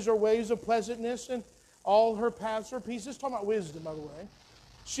ways are ways of pleasantness, and all her paths are peace. This is talking about wisdom, by the way.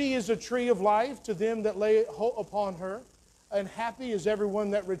 She is a tree of life to them that lay upon her, and happy is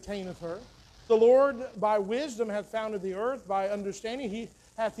everyone that retaineth her. The Lord by wisdom hath founded the earth, by understanding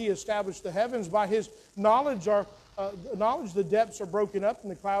hath he established the heavens. By his knowledge the depths are broken up,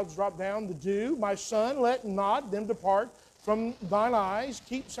 and the clouds drop down the dew. My son, let not them depart from thine eyes.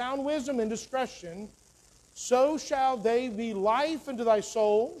 Keep sound wisdom and discretion. So shall they be life unto thy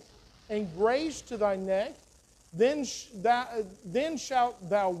soul, and grace to thy neck. Then shalt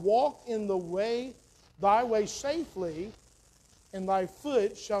thou walk in thy way safely, and thy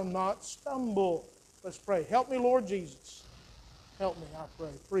foot shall not stumble. Let's pray. Help me, Lord Jesus. Help me, I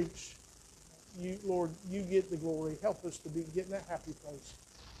pray. Preach. You, Lord, you get the glory. Help us to get in that happy place.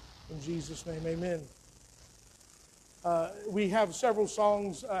 In Jesus' name, amen. We have several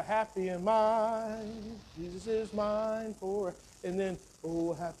songs, Happy Am I, Jesus is mine for, and then,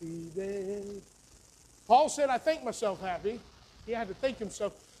 Oh, happy day. Paul said, I think myself happy. He had to think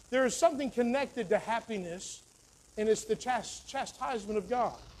himself. There is something connected to happiness, and it's the chastisement of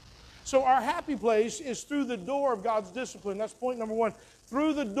God. So our happy place is through the door of God's discipline. That's point number one.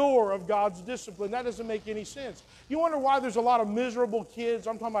 Through the door of God's discipline. That doesn't make any sense. You wonder why there's a lot of miserable kids.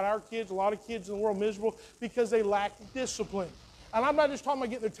 I'm talking about our kids, a lot of kids in the world miserable because they lack discipline. And I'm not just talking about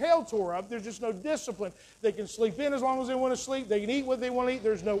getting their tail tore up. There's just no discipline. They can sleep in as long as they want to sleep. They can eat what they want to eat.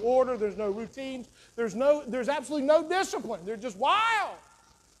 There's no order. There's no routines. There's absolutely no discipline. They're just wild.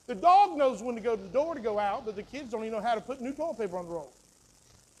 The dog knows when to go to the door to go out, but the kids don't even know how to put new toilet paper on the roll.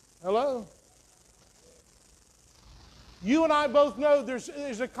 Hello? You and I both know there's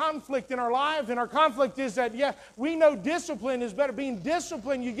a conflict in our lives, and our conflict is that, yeah, we know discipline is better. Being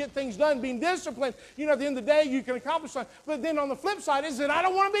disciplined, you get things done. Being disciplined, at the end of the day, you can accomplish something. But then on the flip side is that I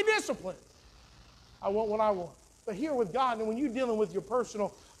don't want to be disciplined. I want what I want. But here with God, and when you're dealing with your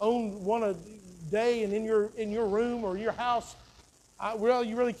personal own one a day and in your room or your house,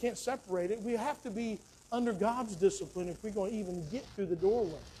 you really can't separate it. We have to be under God's discipline if we're going to even get through the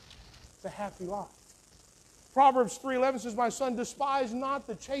doorway. It's a happy life. Proverbs 3:11 says, my son, despise not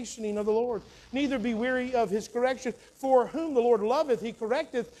the chastening of the Lord, neither be weary of his correction. For whom the Lord loveth, he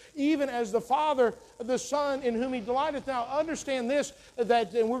correcteth, even as the Father, the Son, in whom he delighteth. Now, understand this, and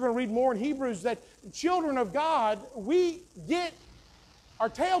we're going to read more in Hebrews, that children of God, we get our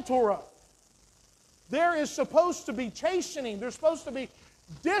tail tore up. There is supposed to be chastening. There's supposed to be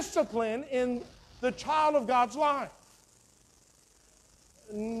discipline in the child of God's life.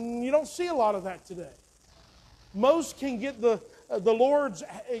 You don't see a lot of that today. Most can get to the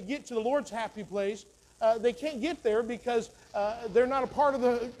Lord's happy place they can't get there because they're not a part of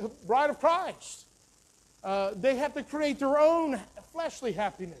the bride of Christ. They have to create their own fleshly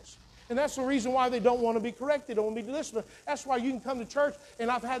happiness. And that's the reason why they don't want to be corrected, don't want to be disciplined. That's why you can come to church, and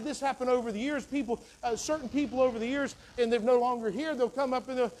I've had this happen over the years. Certain people over the years, and they're no longer here, they'll come up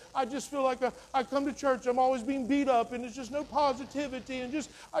and I just feel like I come to church, I'm always being beat up, and there's just no positivity, and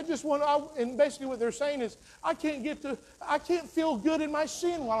and basically what they're saying is, I can't feel good in my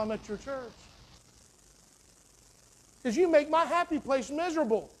sin while I'm at your church. Because you make my happy place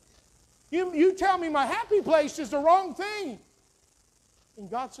miserable. You tell me my happy place is the wrong thing. And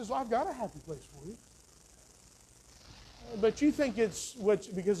God says, well, I've got a happy place for you. But you think because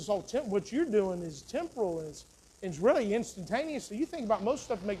it's all what you're doing is temporal and it's really instantaneous. So you think about most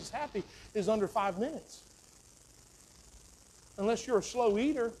stuff that makes us happy is under 5 minutes. Unless you're a slow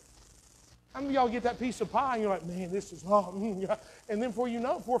eater. How many of y'all get that piece of pie and you're like, man, this is yeah. And then before you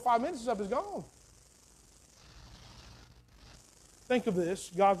know it, 4 or 5 minutes up is gone. Think of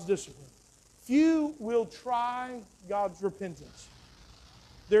this, God's discipline. Few will try God's repentance.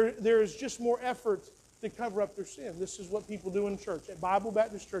 There is just more effort to cover up their sin. This is what people do in church. At Bible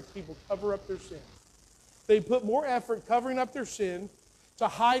Baptist Church, people cover up their sin. They put more effort covering up their sin to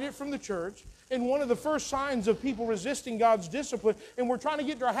hide it from the church. And one of the first signs of people resisting God's discipline, and we're trying to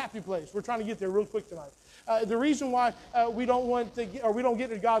get to our happy place. We're trying to get there real quick tonight. The reason why we don't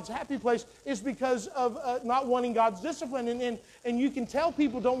get to God's happy place is because of not wanting God's discipline. And you can tell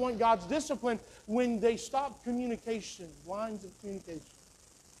people don't want God's discipline when they stop communication, lines of communication.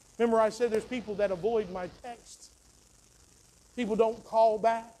 Remember I said there's people that avoid my texts. People don't call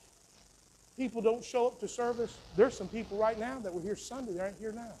back. People don't show up to service. There's some people right now that were here Sunday. They aren't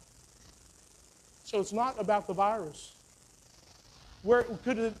here now. So it's not about the virus.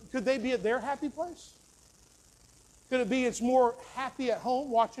 Could they be at their happy place? Could it be it's more happy at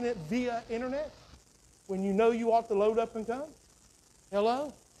home watching it via internet when you know you ought to load up and come?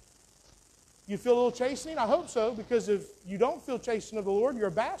 Hello? You feel a little chastening? I hope so, because if you don't feel chastened of the Lord, you're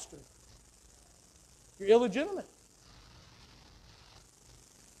a bastard. You're illegitimate.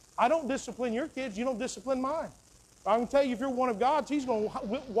 I don't discipline your kids. You don't discipline mine. I can tell you, if you're one of God's, He's going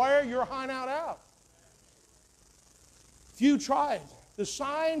to wear your hideout out. Few tried. The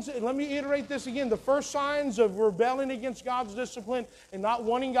signs, and let me iterate this again, the first signs of rebelling against God's discipline and not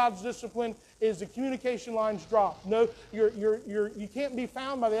wanting God's discipline is the communication lines drop. No, you can't be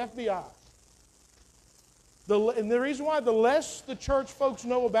found by the FBI. And the reason why, the less the church folks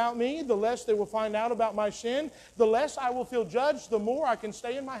know about me, the less they will find out about my sin, the less I will feel judged, the more I can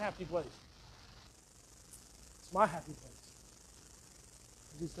stay in my happy place. It's my happy place.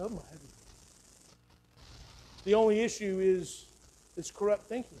 At least of my happy place. The only issue is corrupt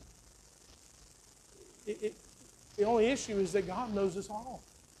thinking. The only issue is that God knows us all.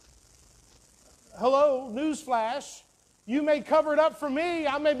 Hello, newsflash. You may cover it up for me.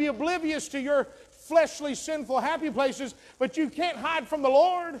 I may be oblivious to your fleshly, sinful, happy places, but you can't hide from the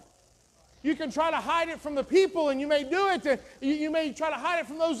Lord. You can try to hide it from the people, and you may do it. You may try to hide it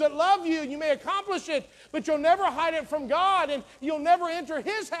from those that love you, and you may accomplish it, but you'll never hide it from God, and you'll never enter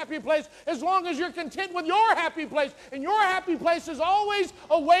His happy place as long as you're content with your happy place. And your happy place is always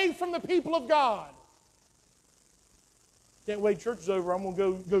away from the people of God. Can't wait, church is over, I'm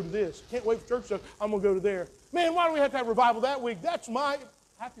going to go to this. Can't wait for church is over, I'm going to go to there. Man, why do we have to have revival that week? That's my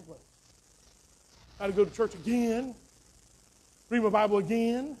happy place. Got to go to church again, read my Bible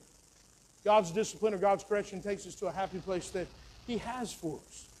again. God's discipline or God's correction takes us to a happy place that He has for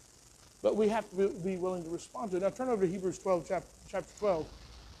us. But we have to be willing to respond to it. Now turn over to Hebrews 12, chapter 12.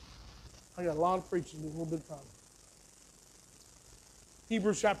 I got a lot of preaching in a little bit of time.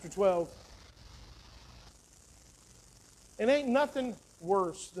 Hebrews chapter 12. It ain't nothing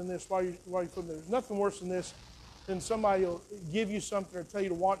worse than this while you're putting there. There's nothing worse than this than somebody will give you something or tell you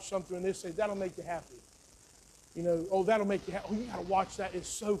to watch something and they say, that'll make you happy. You know, oh, that'll make you happy. Oh, you got to watch that. It's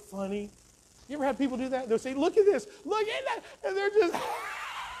so funny. You ever have people do that? They'll say, look at this. Look at that. And they're just,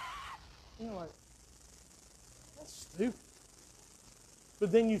 you know, like, that's stupid.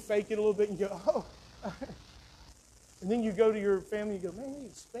 But then you fake it a little bit and you go, oh. And then you go to your family and you go, man,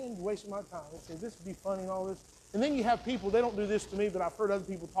 you're wasting my time. They say, this would be funny and all this. And then you have people, they don't do this to me, but I've heard other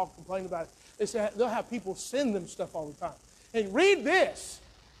people complain about it. They say they'll have people send them stuff all the time. And read this.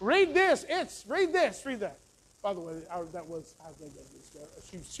 Read this. Read this. Read that. By the way,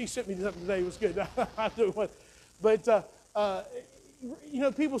 she sent me something today. It was good. I don't know what. But, you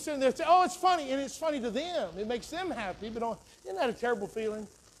know, people sitting there say, oh, it's funny. And it's funny to them. It makes them happy. But isn't that a terrible feeling?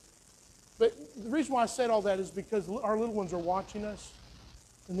 But the reason why I said all that is because our little ones are watching us.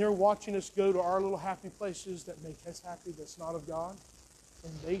 And they're watching us go to our little happy places that make us happy that's not of God.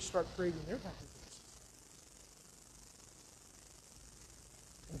 And they start creating their happy places.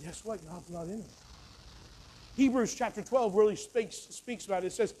 guess what? God's not in it. Hebrews chapter 12 really speaks about it.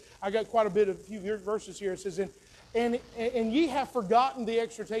 It says, I got quite a few verses here. It says, and ye have forgotten the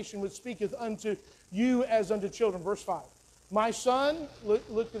exhortation which speaketh unto you as unto children. Verse 5. My son, look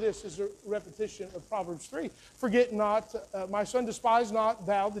at this, this is a repetition of Proverbs 3. Forget not, my son, despise not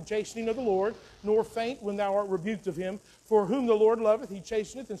thou the chastening of the Lord, nor faint when thou art rebuked of him. For whom the Lord loveth, he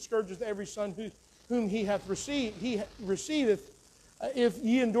chasteneth, and scourgeth every son whom he hath received. He receiveth. If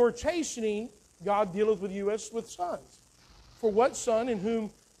ye endure chastening, God dealeth with you as with sons. For what son in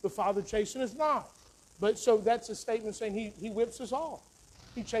whom the Father chasteneth not? But so that's a statement saying he whips us all.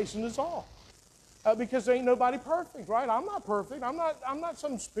 He chastens us all. Because there ain't nobody perfect, right? I'm not perfect. I'm not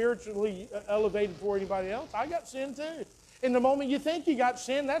some spiritually elevated for anybody else. I got sin too. And the moment you think you got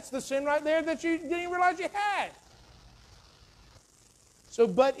sin, that's the sin right there that you didn't even realize you had. So,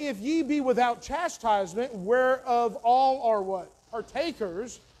 but if ye be without chastisement, whereof all are what?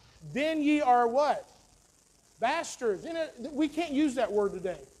 Partakers, then ye are what? Bastards. We can't use that word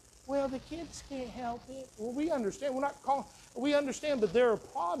today. Well, the kids can't help it. Well, we understand. We understand, but they're a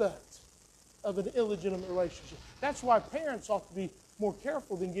product of an illegitimate relationship. That's why parents ought to be more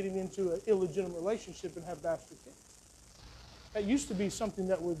careful than getting into an illegitimate relationship and have bastard kids. That used to be something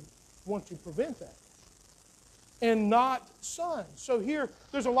that would want to prevent that. And not sons. So here,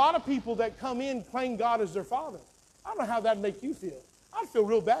 there's a lot of people that come in claim God as their father. I don't know how that'd make you feel. I'd feel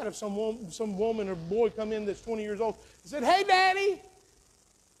real bad if some woman or boy come in that's 20 years old and said, hey, Daddy.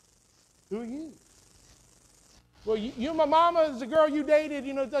 Who are you? Well, you my mama is the girl you dated,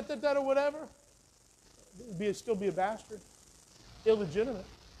 you know, or whatever. It'd still be a bastard. Illegitimate.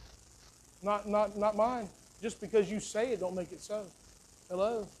 Not mine. Just because you say it don't make it so.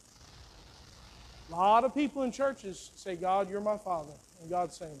 Hello? A lot of people in churches say, God, you're my father. And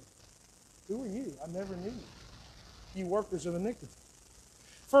God's saying, who are you? I never knew you. You workers of iniquity.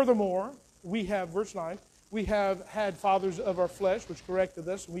 Furthermore, we have, verse 9, we have had fathers of our flesh which corrected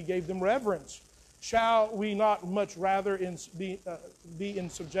us, and we gave them reverence. Shall we not much rather be in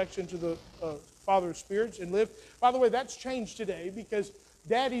subjection to the Father of spirits and live? By the way, that's changed today because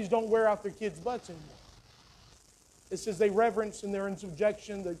daddies don't wear out their kids' butts anymore. It says they reverence and they're in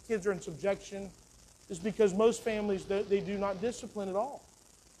subjection. The kids are in subjection. It's because most families, they do not discipline at all.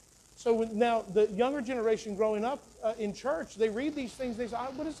 So now the younger generation growing up in church, they read these things. They say,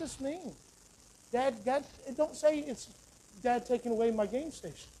 what does this mean? Dad, don't say it's Dad taking away my game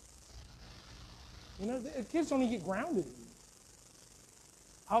station. You know, the kids don't even get grounded.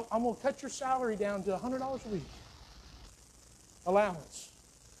 I'm going to cut your salary down to $100 a week. Allowance.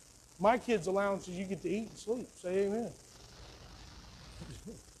 My kids' allowance is you get to eat and sleep. Say amen.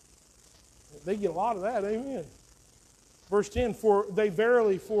 They get a lot of that. Amen. Verse 10, for they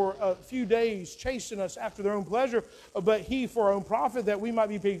verily for a few days chasten us after their own pleasure, but he for our own profit, that we might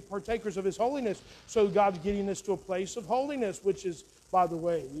be partakers of his holiness. So God's getting us to a place of holiness, which is, by the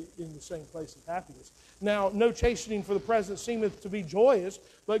way, in the same place of happiness. Now, no chastening for the present seemeth to be joyous,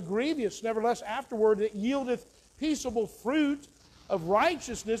 but grievous. Nevertheless, afterward it yieldeth peaceable fruit of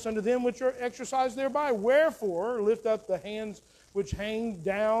righteousness unto them which are exercised thereby. Wherefore, lift up the hands which hang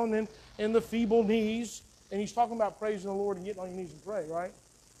down and the feeble knees. And he's talking about praising the Lord and getting on your knees and pray, right?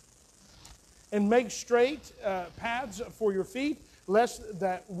 And make straight paths for your feet, lest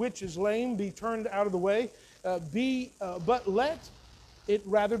that which is lame be turned out of the way. But let it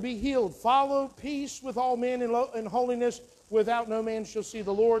rather be healed. Follow peace with all men in holiness. Without no man shall see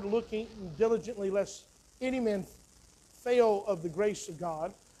the Lord, looking diligently, lest any man fail of the grace of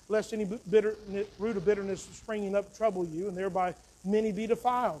God, lest any root of bitterness springing up trouble you, and thereby many be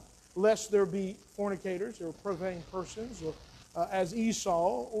defiled. Lest there be fornicators or profane persons, or as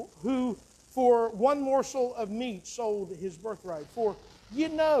Esau, who for one morsel of meat sold his birthright. For you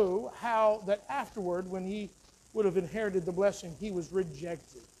know how that afterward, when he would have inherited the blessing, he was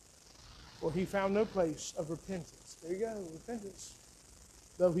rejected. For he found no place of repentance. There you go, repentance.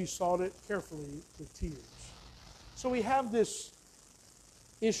 Though he sought it carefully with tears. So we have this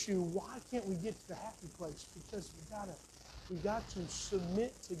issue, why can't we get to the happy place? Because we got to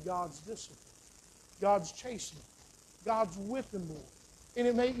submit to God's discipline, God's chastening, God's whipping more. And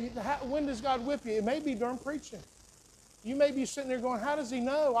it may be, when does God whip you? It may be during preaching. You may be sitting there going, how does he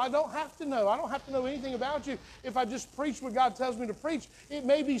know? I don't have to know. I don't have to know anything about you if I just preach what God tells me to preach. It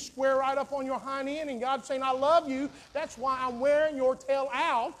may be square right up on your hind end, and God's saying, I love you. That's why I'm wearing your tail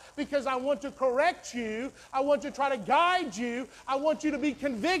out, because I want to correct you. I want to try to guide you. I want you to be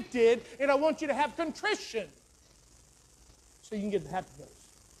convicted, and I want you to have contrition so you can get to the happy place.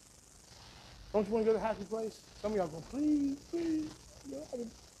 Don't you want to go to the happy place? Some of y'all go, please, please.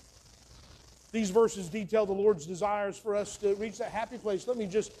 These verses detail the Lord's desires for us to reach that happy place. Let me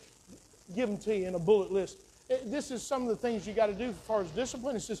just give them to you in a bullet list. This is some of the things you got to do as far as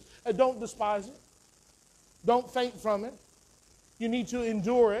discipline. It says, don't despise it. Don't faint from it. You need to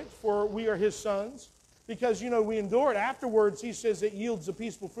endure it, for we are His sons. Because, we endure it. Afterwards, He says it yields the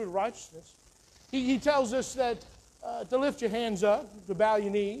peaceful fruit of righteousness. He tells us that to lift your hands up, to bow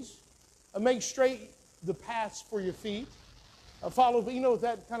your knees, make straight the paths for your feet. Follow, you know what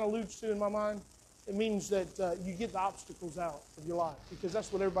that kind of alludes to in my mind? It means that you get the obstacles out of your life, because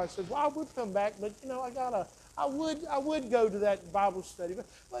that's what everybody says. Well, I would come back, but I would go to that Bible study, but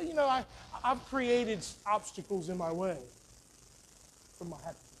I've created obstacles in my way from my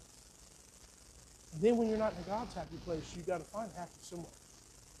happy place. And then when you're not in God's happy place, you got to find happy somewhere.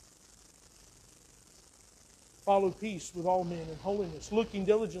 Follow peace with all men and holiness, looking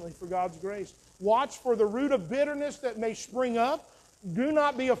diligently for God's grace. Watch for the root of bitterness that may spring up. Do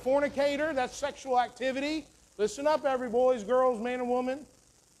not be a fornicator. That's sexual activity. Listen up, every boys, girls, man and woman.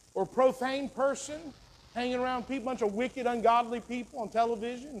 Or profane person, hanging around people, bunch of wicked, ungodly people on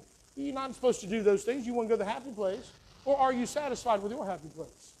television. You're not supposed to do those things. You want to go to the happy place. Or are you satisfied with your happy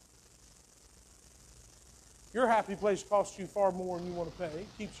place? Your happy place costs you far more than you want to pay.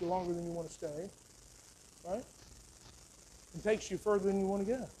 Keeps you longer than you want to stay. Right? And takes you further than you want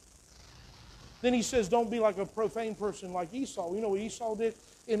to go. Then he says, don't be like a profane person like Esau. You know what Esau did?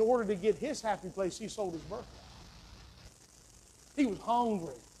 In order to get his happy place, he sold his birthright. He was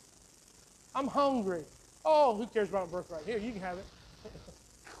hungry. I'm hungry. Oh, who cares about birthright? Here, you can have it.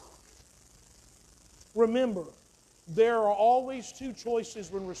 Remember, there are always two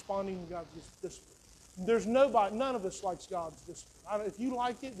choices when responding to God's discipline. There's none of us likes God's discipline. If you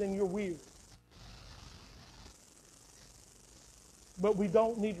like it, then you're weird. But we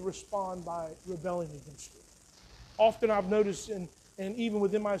don't need to respond by rebelling against it. Often I've noticed, and even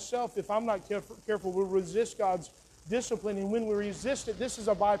within myself, if I'm not careful, we'll resist God's discipline. And when we resist it, this is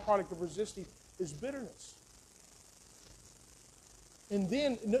a byproduct of resisting, is bitterness. And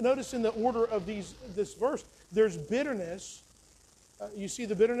then, notice in the order of this verse, there's bitterness. You see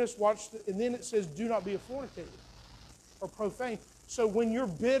the bitterness? And then it says, do not be a fornicator or profane. So when you're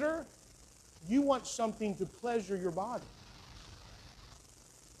bitter, you want something to pleasure your body.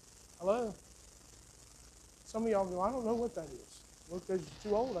 Hello? Some of y'all go, I don't know what that is. Well, because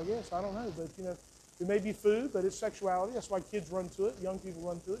you're too old, I guess. I don't know. But, it may be food, but it's sexuality. That's why kids run to it. Young people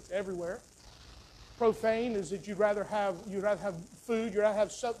run to it. It's everywhere. Profane is that you'd rather have food, you'd rather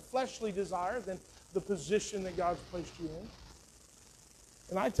have fleshly desire than the position that God's placed you in.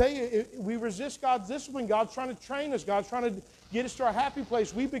 And I tell you, we resist God's discipline. God's trying to train us. God's trying to get us to our happy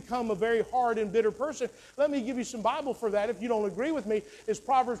place. We become a very hard and bitter person. Let me give you some Bible for that. If you don't agree with me, it's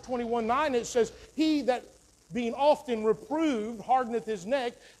Proverbs 21:9. It says, he that being often reproved hardeneth his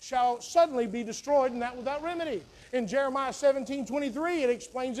neck shall suddenly be destroyed, and that without remedy. In Jeremiah 17:23, it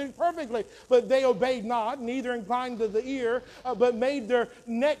explains it perfectly. But they obeyed not, neither inclined to the ear, but made their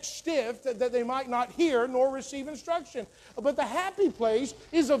neck stiff, that they might not hear nor receive instruction. But the happy place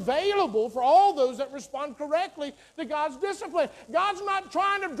is available for all those that respond correctly to God's discipline. God's not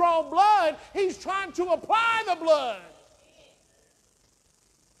trying to draw blood. He's trying to apply the blood.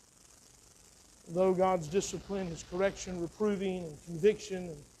 Though God's discipline, His correction, reproving, and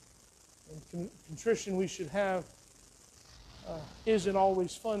conviction, and contrition we should have, isn't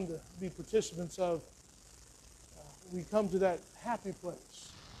always fun to be participants of. We come to that happy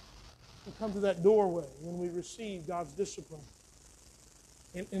place. We come to that doorway when we receive God's discipline.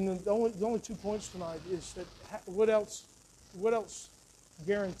 And the only 2 points tonight is that what else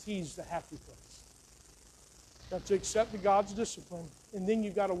guarantees the happy place? You have to accept God's discipline, and then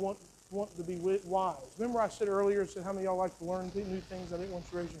you've got to want to be wise. Remember I said earlier, how many of y'all like to learn new things? I didn't want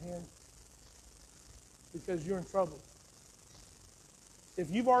you to raise your hand. Because you're in trouble.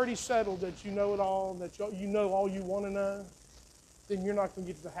 If you've already settled that you know it all, that you know all you want to know, then you're not going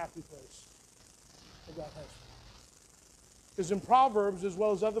to get to the happy place that God has for you. Because in Proverbs, as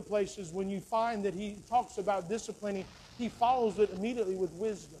well as other places, when you find that he talks about disciplining, he follows it immediately with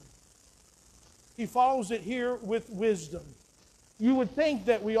wisdom. He follows it here with wisdom. You would think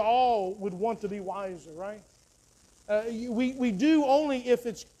that we all would want to be wiser, right? We do only if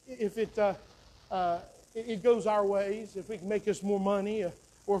it goes our ways, if it can make us more money,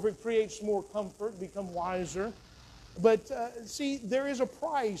 or if it creates more comfort, become wiser. But see, there is a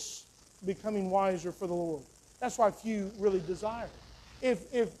price becoming wiser for the Lord. That's why few really desire it.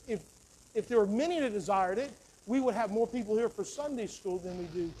 If there were many that desired it, we would have more people here for Sunday school than we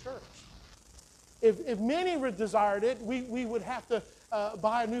do church. If many desired it, we would have to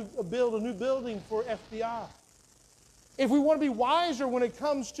build a new building for FBI. If we want to be wiser when it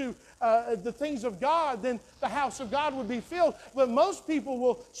comes to the things of God, then the house of God would be filled. But most people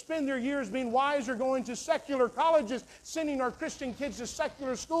will spend their years being wise or going to secular colleges, sending our Christian kids to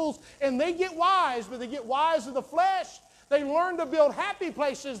secular schools, and they get wise, but they get wise of the flesh. They learn to build happy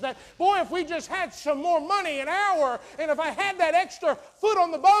places that, boy, if we just had some more money an hour, and if I had that extra foot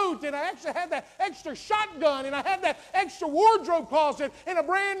on the boat, and I actually had that extra shotgun, and I had that extra wardrobe closet, and a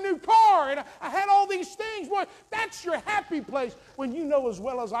brand new car, and I had all these things, boy, that's your happy place. When you know as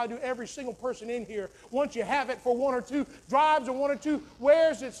well as I do, every single person in here, once you have it for one or two drives and one or two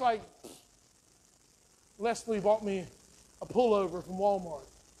wears, it's like, Leslie bought me a pullover from Walmart.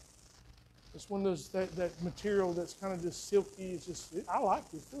 It's one of those, that material that's kind of just silky. It's just, I like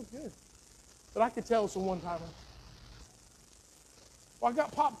it. It feels good. But I could tell it's a one-timer. Well, I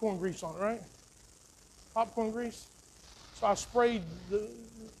got popcorn grease on it, right? Popcorn grease. So I sprayed the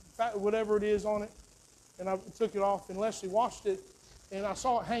whatever it is on it, and I took it off, and Leslie washed it, and I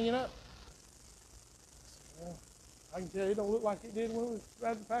saw it hanging up. Well, I can tell you it don't look like it did when it was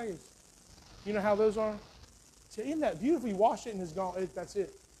out of the package. You know how those are? So isn't that beautiful? You wash it and it's gone. That's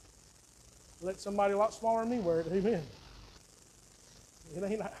it. Let somebody a lot smaller than me wear it. Amen. It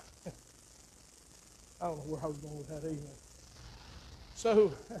ain't. I don't know where I was going with that. Amen.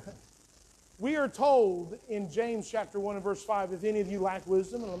 So, we are told in James chapter 1 and verse 5, if any of you lack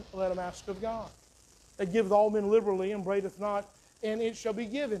wisdom, let him ask of God. That giveth all men liberally and braideth not, and it shall be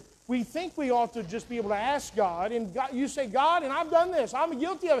given. We think we ought to just be able to ask God, and God, you say, God, and I've done this. I'm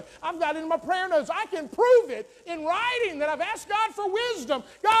guilty of it. I've got it in my prayer notes. I can prove it in writing that I've asked God for wisdom.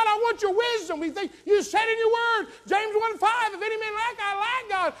 God, I want your wisdom. We think you said in your word, James 1:5, if any man lack, I lack,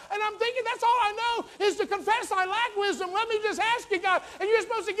 God. And I'm thinking that's all I know is to confess I lack wisdom. Let me just ask you, God, and you're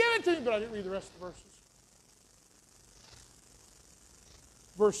supposed to give it to me. But I didn't read the rest of the verses.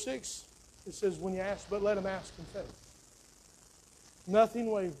 Verse 6, it says, when you ask, but let him ask in faith. Nothing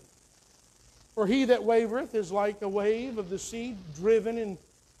wavering. For he that wavereth is like a wave of the sea driven in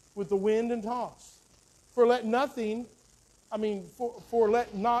with the wind and tossed. For let nothing, for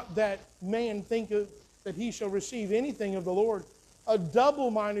let not that man think that he shall receive anything of the Lord. A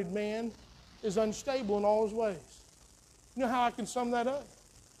double-minded man is unstable in all his ways. You know how I can sum that up?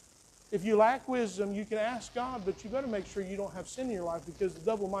 If you lack wisdom, you can ask God, but you better make sure you don't have sin in your life, because the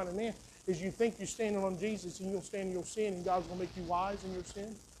double-minded man is you think you're standing on Jesus and you'll stand in your sin and God's going to make you wise in your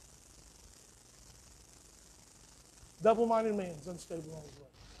sin. Double-minded man is unstable in all his ways.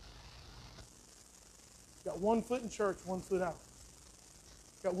 Got one foot in church, one foot out.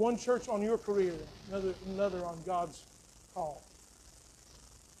 Got one church on your career, another on God's call.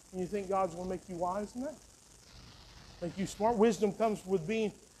 And you think God's going to make you wise in that? Make you smart? Wisdom comes with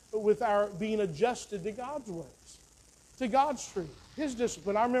being adjusted to God's ways, to God's truth, His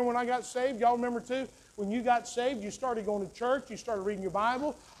discipline. I remember when I got saved. Y'all remember too? When you got saved, you started going to church. You started reading your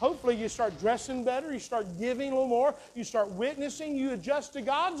Bible. Hopefully you start dressing better. You start giving a little more. You start witnessing. You adjust to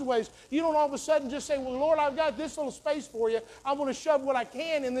God's ways. You don't all of a sudden just say, well, Lord, I've got this little space for you. I want to shove what I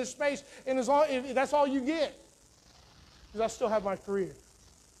can in this space, and if that's all you get. Because I still have my career.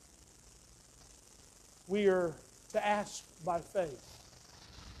 We are to ask by faith.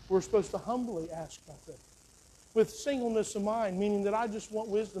 We're supposed to humbly ask by faith. With singleness of mind, meaning that I just want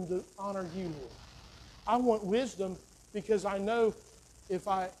wisdom to honor you, Lord. I want wisdom because I know if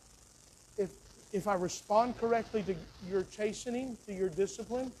I respond correctly to your chastening, to your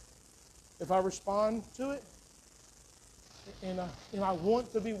discipline, if I respond to it, and I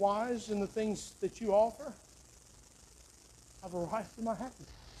want to be wise in the things that you offer, I've arrived at my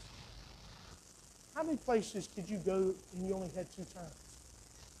happiness. How many places could you go and you only had 2 turns?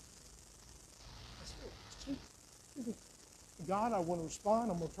 That's it. It's 2. God, I want to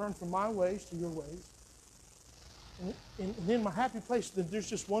respond. I'm going to turn from my ways to your ways. And then my happy place, then there's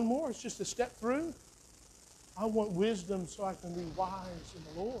just one more. It's just a step through. I want wisdom so I can be wise in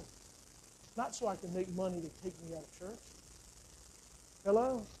the Lord. Not so I can make money to take me out of church.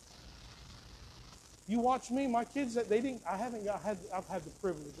 Hello? You watch me, my kids, I've had the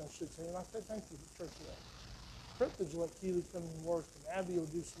privilege, I should say, and I said thank you to church for that. Privilege to let Keely come and work, and Abby will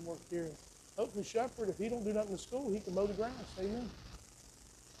do some work here. And hopefully Shepherd, if he don't do nothing in school, he can mow the grass. Amen.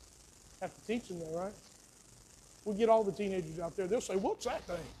 Have to teach them that, right? We'll get all the teenagers out there. They'll say, what's that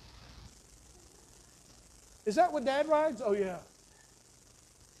thing? Is that what Dad rides? Oh, yeah.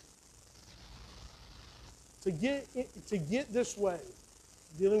 To get this way,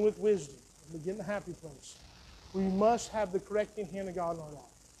 dealing with wisdom, and to get in the happy place, we must have the correcting hand of God in our life.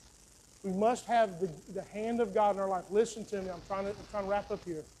 We must have the hand of God in our life. Listen to me. I'm trying to wrap up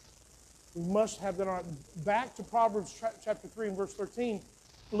here. We must have that in our life. Back to Proverbs chapter 3 and verse 13.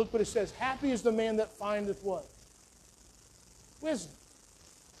 Look what it says. Happy is the man that findeth what? Wisdom.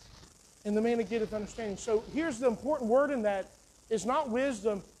 And the man that getteth understanding. So here's the important word in that. It's not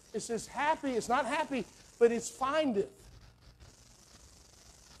wisdom. It says happy. It's not happy, but it's findeth.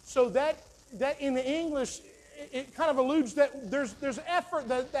 So that in the English, it kind of alludes that there's effort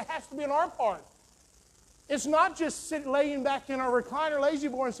that has to be on our part. It's not just laying back in our recliner lazy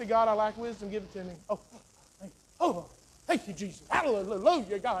boy and say, God, I lack wisdom, give it to me. Thank you, Jesus.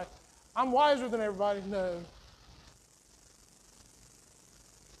 Hallelujah, God. I'm wiser than everybody. No.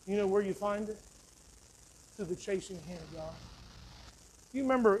 You know where you find it? Through the chasing hand of God. You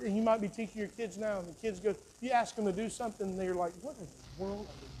remember, and you might be teaching your kids now, and the kids go, you ask them to do something, and they're like, what in the world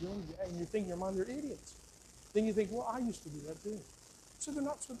are they doing? And you think in your mind they're idiots. Then you think, well, I used to do that too. So they're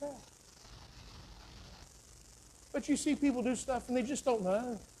not so bad. But you see people do stuff, and they just don't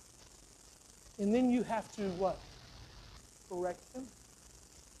know. And then you have to, what? Correct them.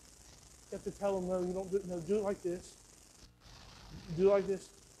 You have to tell them, no, you don't do it. No, do it like this. Do it like this.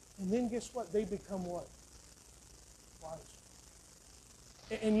 And then guess what? They become what? Wise.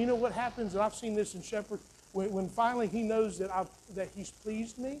 And you know what happens, and I've seen this in Shepherd, when finally he knows that he's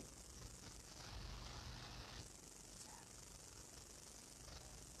pleased me,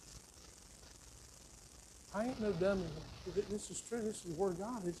 I ain't no dummy. This is true. This is the Word of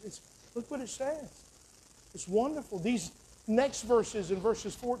God. Look what it says. It's wonderful. These next verses, in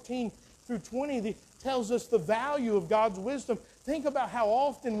verses 14 through 20, tells us the value of God's wisdom. Think about how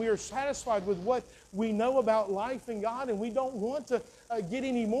often we are satisfied with what we know about life and God, and we don't want to get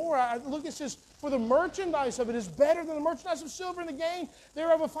any more. Look, it says, for the merchandise of it is better than the merchandise of silver, and the gain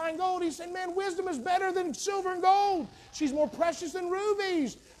thereof of fine gold. He said, man, wisdom is better than silver and gold. She's more precious than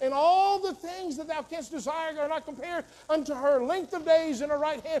rubies. And all the things that thou canst desire are not compared unto her. Length of days in her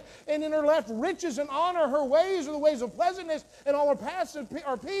right hand, and in her left riches and honor. Her ways are the ways of pleasantness, and all her paths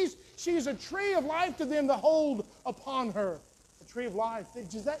are peace. She is a tree of life to them that hold upon her. A tree of life.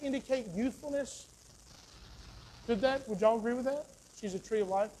 Does that indicate youthfulness? Would y'all agree with that? She's a tree of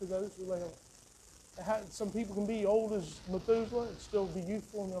life to those who lay on. Some people can be old as Methuselah and still be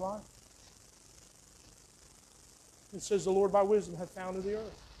youthful in their life. It says, the Lord by wisdom hath founded the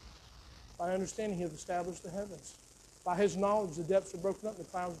earth. By understanding he hath established the heavens. By his knowledge the depths are broken up and the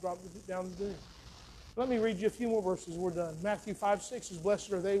clouds drop down the dew. Let me read you a few more verses. We're done. Matthew 5:6 says,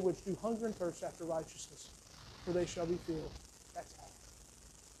 blessed are they which do hunger and thirst after righteousness, for they shall be filled. That's happy.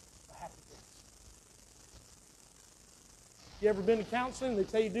 A happy place. You ever been to counseling? They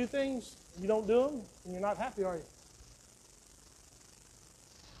tell you to do things, and you don't do them, and you're not happy, are you?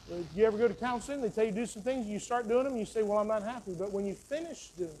 You ever go to counseling? They tell you to do some things, and you start doing them, and you say, well, I'm not happy. But when you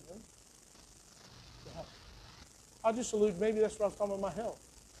finish doing them, you're happy. I'll just allude, maybe that's what I was talking about my health.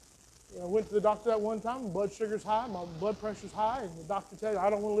 I went to the doctor that one time, my blood sugar's high, my blood pressure's high, and the doctor tells you, I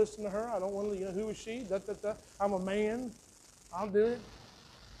don't want to listen to her, I don't want to, who is she? I'm a man, I'll do it.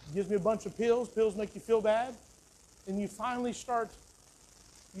 Gives me a bunch of pills make you feel bad, and you finally start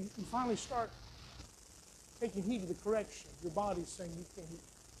taking heed to the correction. Your body's saying you can't.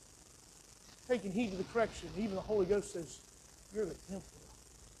 Taking heed to the correction. Even the Holy Ghost says, you're the temple.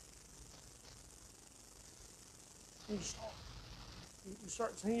 You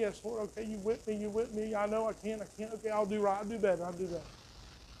start saying, yes, Lord, okay, you with me, I know I can't, okay, I'll do right, I'll do better. And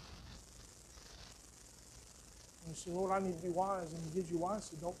you say, Lord, I need to be wise, and he gives you wise,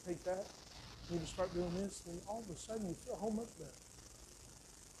 so don't take that. You need to start doing this, and all of a sudden you feel a whole much better.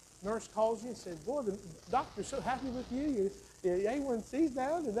 Nurse calls you and says, boy, the doctor's so happy with you. Your A1C's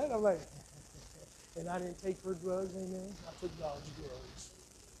down, and that. I'm like, and I didn't take her drugs, amen. I took God's drugs.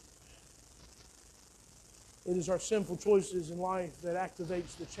 It is our sinful choices in life that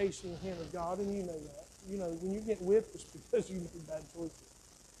activates the chasing hand of God, and you know that. You know, when you get whipped, it's because you made bad choices.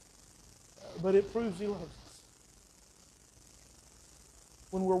 But it proves he loves us.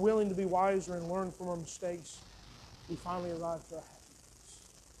 When we're willing to be wiser and learn from our mistakes, we finally arrive to our happiness.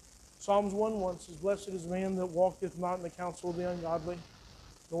 Psalms 1:1 says, blessed is the man that walketh not in the counsel of the ungodly,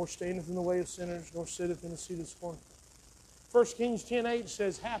 nor standeth in the way of sinners, nor sitteth in the seat of scornful. 1 Kings 10:8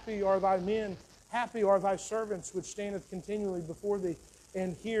 says, happy are thy men, happy are thy servants, which standeth continually before thee,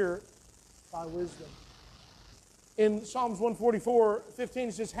 and hear thy wisdom. In Psalms 144:15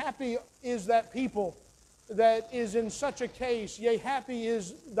 it says, happy is that people that is in such a case, yea, happy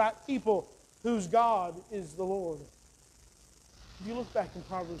is that people whose God is the Lord. If you look back in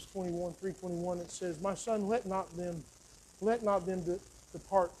Proverbs 3:21, it says, my son, let not them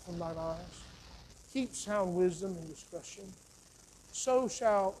depart from thine eyes. Keep sound wisdom and discretion. So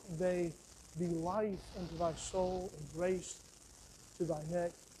shall they be life unto thy soul and grace to thy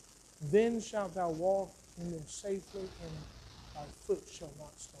neck. Then shalt thou walk in them safely, and thy foot shall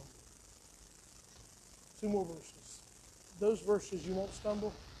not stumble. 2 more verses. Those verses you won't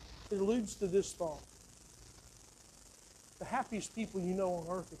stumble. It alludes to this thought. The happiest people you know on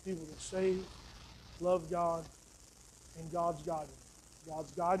earth are people that save, love God, and God's guiding them.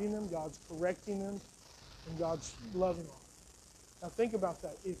 God's guiding them, God's correcting them, and God's loving them. Now think about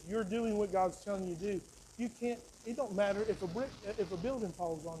that. If you're doing what God's telling you to do, you can't, it don't matter if a building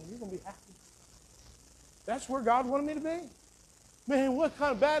falls on you, you're going to be happy. That's where God wanted me to be. Man, what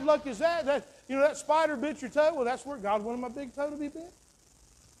kind of bad luck is that? That spider bit your toe? Well, that's where God wanted my big toe to be bit.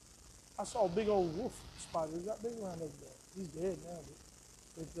 I saw a big old wolf spider. He got big around over there. He's dead now.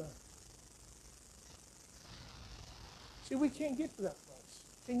 But see, we can't get to that place.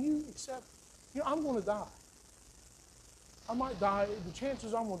 Can you accept? I'm going to die. I might die. The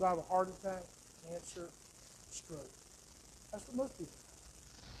chances I'm going to die of a heart attack, cancer, stroke. That's what most people have.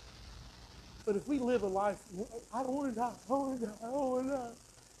 But if we live a life, I don't want to die, I don't want to die, I don't want to die,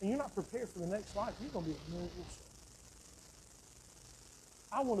 and you're not prepared for the next life, you're going to be a miserable soul.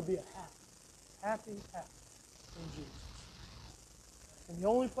 I want to be a happy in Jesus. And the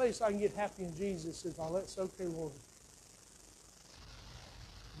only place I can get happy in Jesus is if I let say, okay, Lord,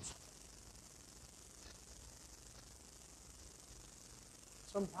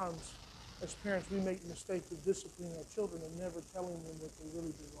 sometimes as parents we make the mistake of disciplining our children and never telling them what they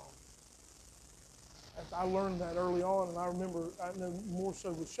really do wrong. I learned that early on, and I remember, I know more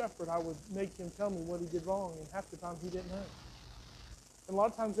so with Shepherd, I would make him tell me what he did wrong, and half the time he didn't know. And a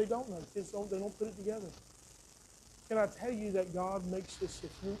lot of times they don't know. Kids don't put it together. Can I tell you that God makes this,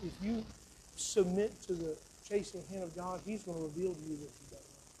 if you submit to the chasing hand of God, he's going to reveal to you what you've done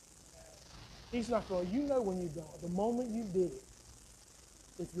wrong. He's not going to, you know when you've done it. The moment you did it,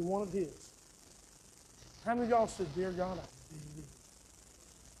 if you're one of his. How many of y'all said, dear God, I did it?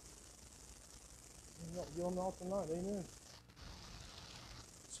 Get on the altar tonight, amen.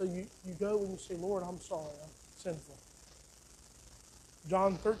 So you go and you say, Lord, I'm sorry, I'm sinful.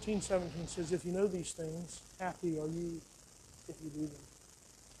 John 13:17 says, if you know these things, happy are you if you do them.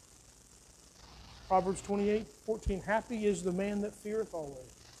 Proverbs 28:14, happy is the man that feareth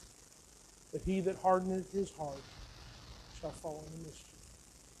always, but he that hardeneth his heart shall fall into mischief.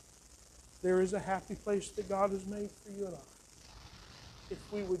 There is a happy place that God has made for you and I.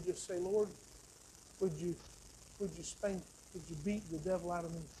 If we would just say, Lord, would you spank, would you beat the devil out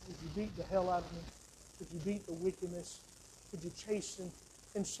of me? Would you beat the hell out of me? Would you beat the wickedness? Would you chasten?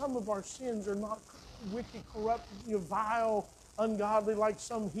 And some of our sins are not wicked, corrupt, vile, ungodly, like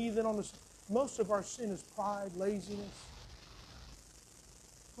some heathen on the. Most of our sin is pride, laziness.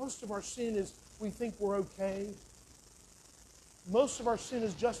 Most of our sin is we think we're okay. Most of our sin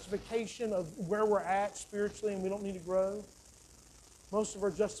is justification of where we're at spiritually and we don't need to grow. Most of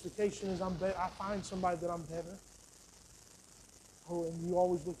our justification is I find somebody that I'm better. Oh, and you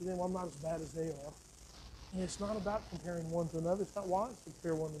always look at them, well, I'm not as bad as they are. And it's not about comparing one to another. It's not wise to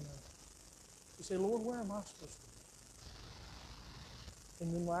compare one to another. You say, Lord, where am I supposed to be?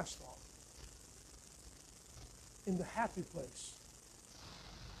 And then last thought. In the happy place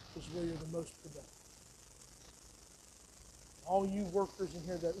is where you're the most productive. All you workers in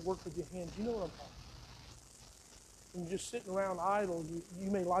here that work with your hands, you know what I'm talking about. When you're just sitting around idle, you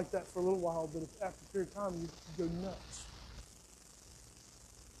may like that for a little while, but after a period of time, you go nuts.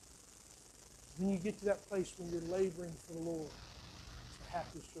 When you get to that place when you're laboring for the Lord, it's a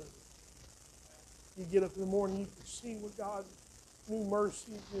happy service. You get up in the morning, you can see what God, new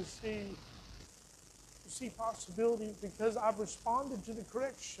mercy, you see possibility because I've responded to the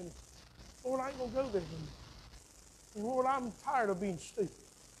correction. Lord, I ain't going to go there anymore. And Lord, I'm tired of being stupid.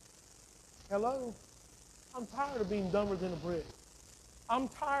 Hello? I'm tired of being dumber than a brick. I'm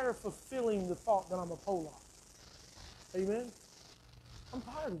tired of fulfilling the thought that I'm a Pollock. Amen? I'm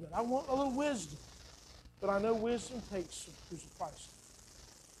tired of it. I want a little wisdom. But I know wisdom there's a price.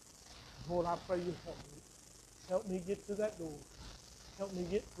 Lord, I pray you help me. Help me get to that door. Help me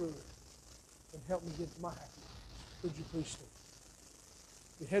get through it. And help me get to my happiness. Would you please stand?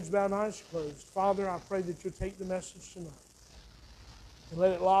 Your heads bowed and eyes closed. Father, I pray that you'll take the message tonight and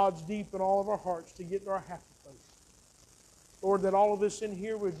let it lodge deep in all of our hearts to get to our happy place. Lord, that all of us in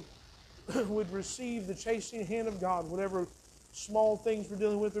here would receive the chastening hand of God, whatever small things we're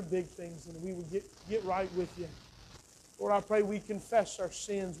dealing with or big things, and we would get right with you. Lord, I pray we confess our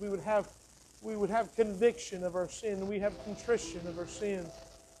sins. We would have conviction of our sin, and we have contrition of our sin.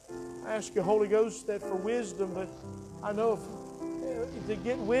 I ask you, Holy Ghost, that for wisdom, but I know to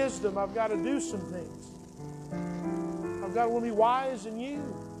get wisdom, I've got to do some things. I've got to be wise in you.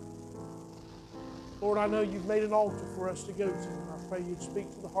 Lord, I know you've made an altar for us to go to. And I pray you'd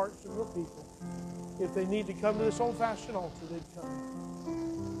speak to the hearts of your people. If they need to come to this old-fashioned altar, they'd come.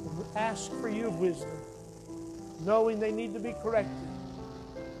 And ask for you of wisdom, knowing they need to be corrected.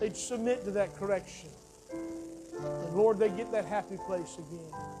 they'd submit to that correction. And Lord, they get that happy place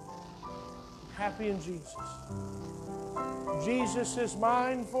again. Happy in Jesus. Jesus is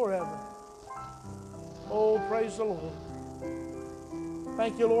mine forever. Oh, praise the Lord.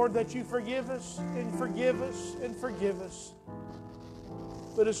 Thank you, Lord, that you forgive us and forgive us and forgive us.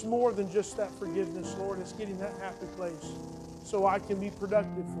 But it's more than just that forgiveness, Lord. It's getting that happy place so I can be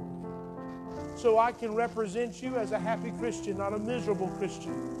productive for you. So I can represent you as a happy Christian, not a miserable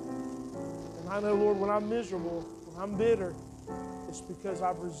Christian. And I know, Lord, when I'm miserable, when I'm bitter, it's because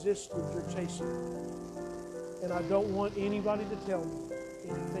I've resisted your chastening. And I don't want anybody to tell me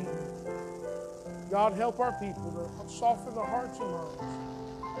anything. God, help our people to soften their hearts and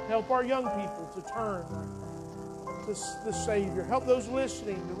minds. Help our young people to turn to the Savior. Help those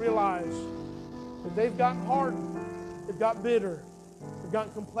listening to realize that they've gotten hardened, they've got bitter, they've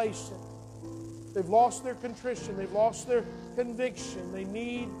gotten complacent, they've lost their contrition, they've lost their conviction. They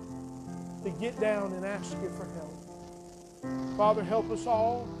need to get down and ask you for help. Father, help us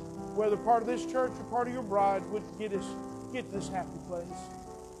all, whether part of this church or part of your bride, would get to this happy place.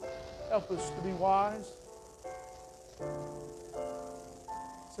 Help us to be wise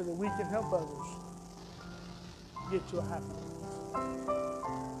so that we can help others get to a happy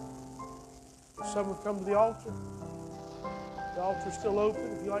place. Some have come to the altar. The altar's still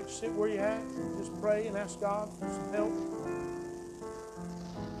open. If you like to sit where you're at, just pray and ask God for some help.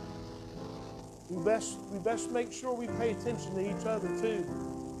 We best make sure we pay attention to each other too.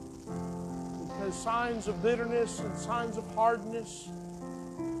 Because signs of bitterness and signs of hardness,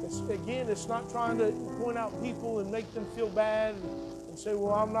 it's not trying to point out people and make them feel bad and say,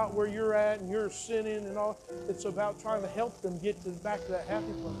 well, I'm not where you're at and you're sinning and all. It's about trying to help them get back to that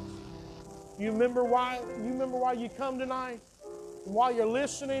happy place. You remember why you come tonight? And while you're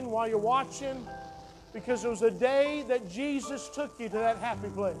listening, while you're watching? Because it was a day that Jesus took you to that happy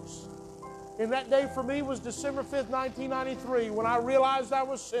place. And that day for me was December 5th, 1993, when I realized I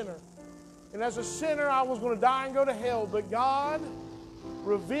was a sinner. And as a sinner, I was going to die and go to hell. But God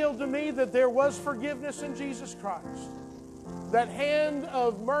revealed to me that there was forgiveness in Jesus Christ. That hand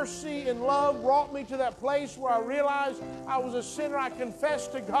of mercy and love brought me to that place where I realized I was a sinner. I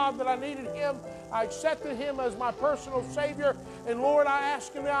confessed to God that I needed Him. I accepted Him as my personal Savior. And Lord, I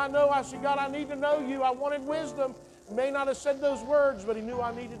asked Him, I said, God, I need to know You. I wanted wisdom. He may not have said those words, but He knew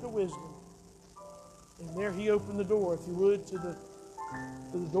I needed the wisdom. And there He opened the door, if you would, to the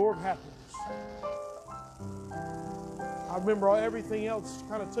door of happiness. I remember everything else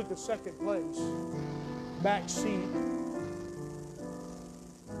kind of took a second place. Back seat.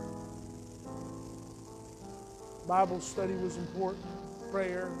 Bible study was important.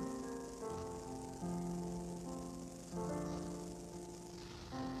 Prayer.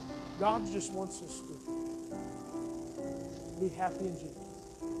 God just wants us to be happy in Jesus.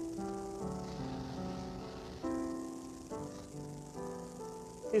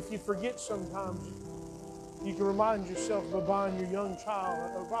 If you forget sometimes, you can remind yourself by buying your young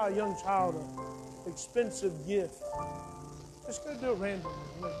child, or buy a young child an expensive gift. Just go do it randomly.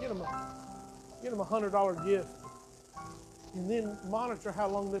 Get them a $100 gift, and then monitor how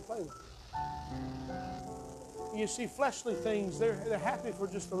long they play with it. You see, fleshly things, they're happy for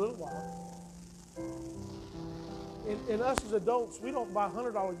just a little while. And us as adults, we don't buy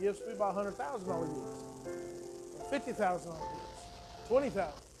 $100 gifts, we buy $100,000 gifts, $50,000 gifts,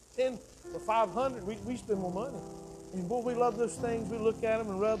 $20,000, $10,000, or $500,000. We spend more money. And boy, we love those things. We look at them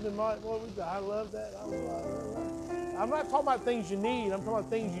and rub them right. Boy, I love that. I love that. I'm not talking about things you need. I'm talking about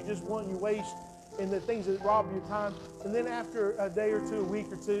things you just want, you waste, and the things that rob your time. And then after a day or two, a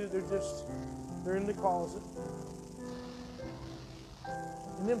week or two, they're in the closet.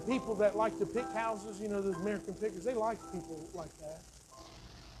 And then people that like to pick houses, those American pickers, they like people like that.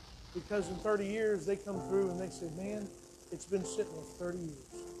 Because in 30 years, they come through and they say, man, it's been sitting there for 30 years.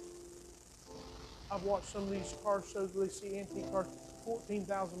 I've watched some of these car shows where they see antique cars,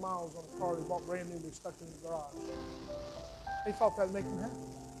 14,000 miles on a car they bought brand new, they stuck in the garage. They thought that would make them happy.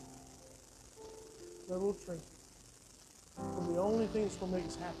 That little trinket. But the only thing that's going to make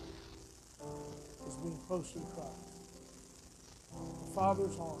us happy is being closer to Christ. The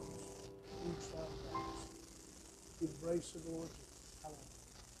Father's arms reached out to us. The embrace of the Lord Jesus. Hallelujah.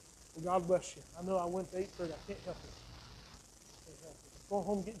 Well, God bless you. I know I went to 8:30. I can't help it. Go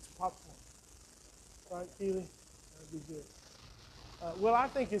home and get some popcorn. Right, Keely? That'd be good. Well, I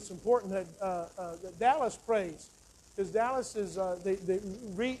think it's important that Dallas prays, because Dallas is they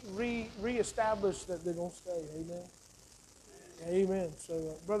reestablished that they're going to stay. Amen. Amen.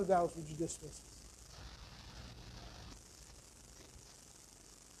 So, Brother Dallas, would you dismiss us?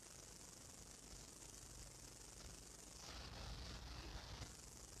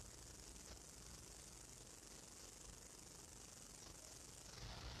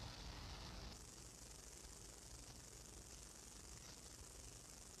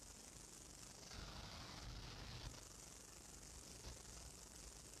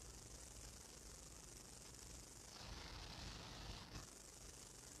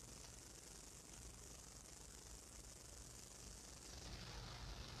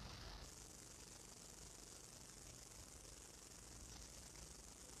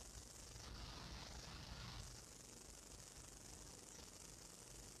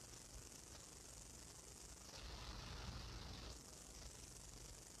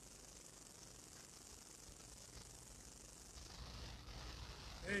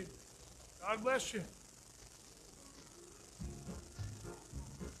 God bless you.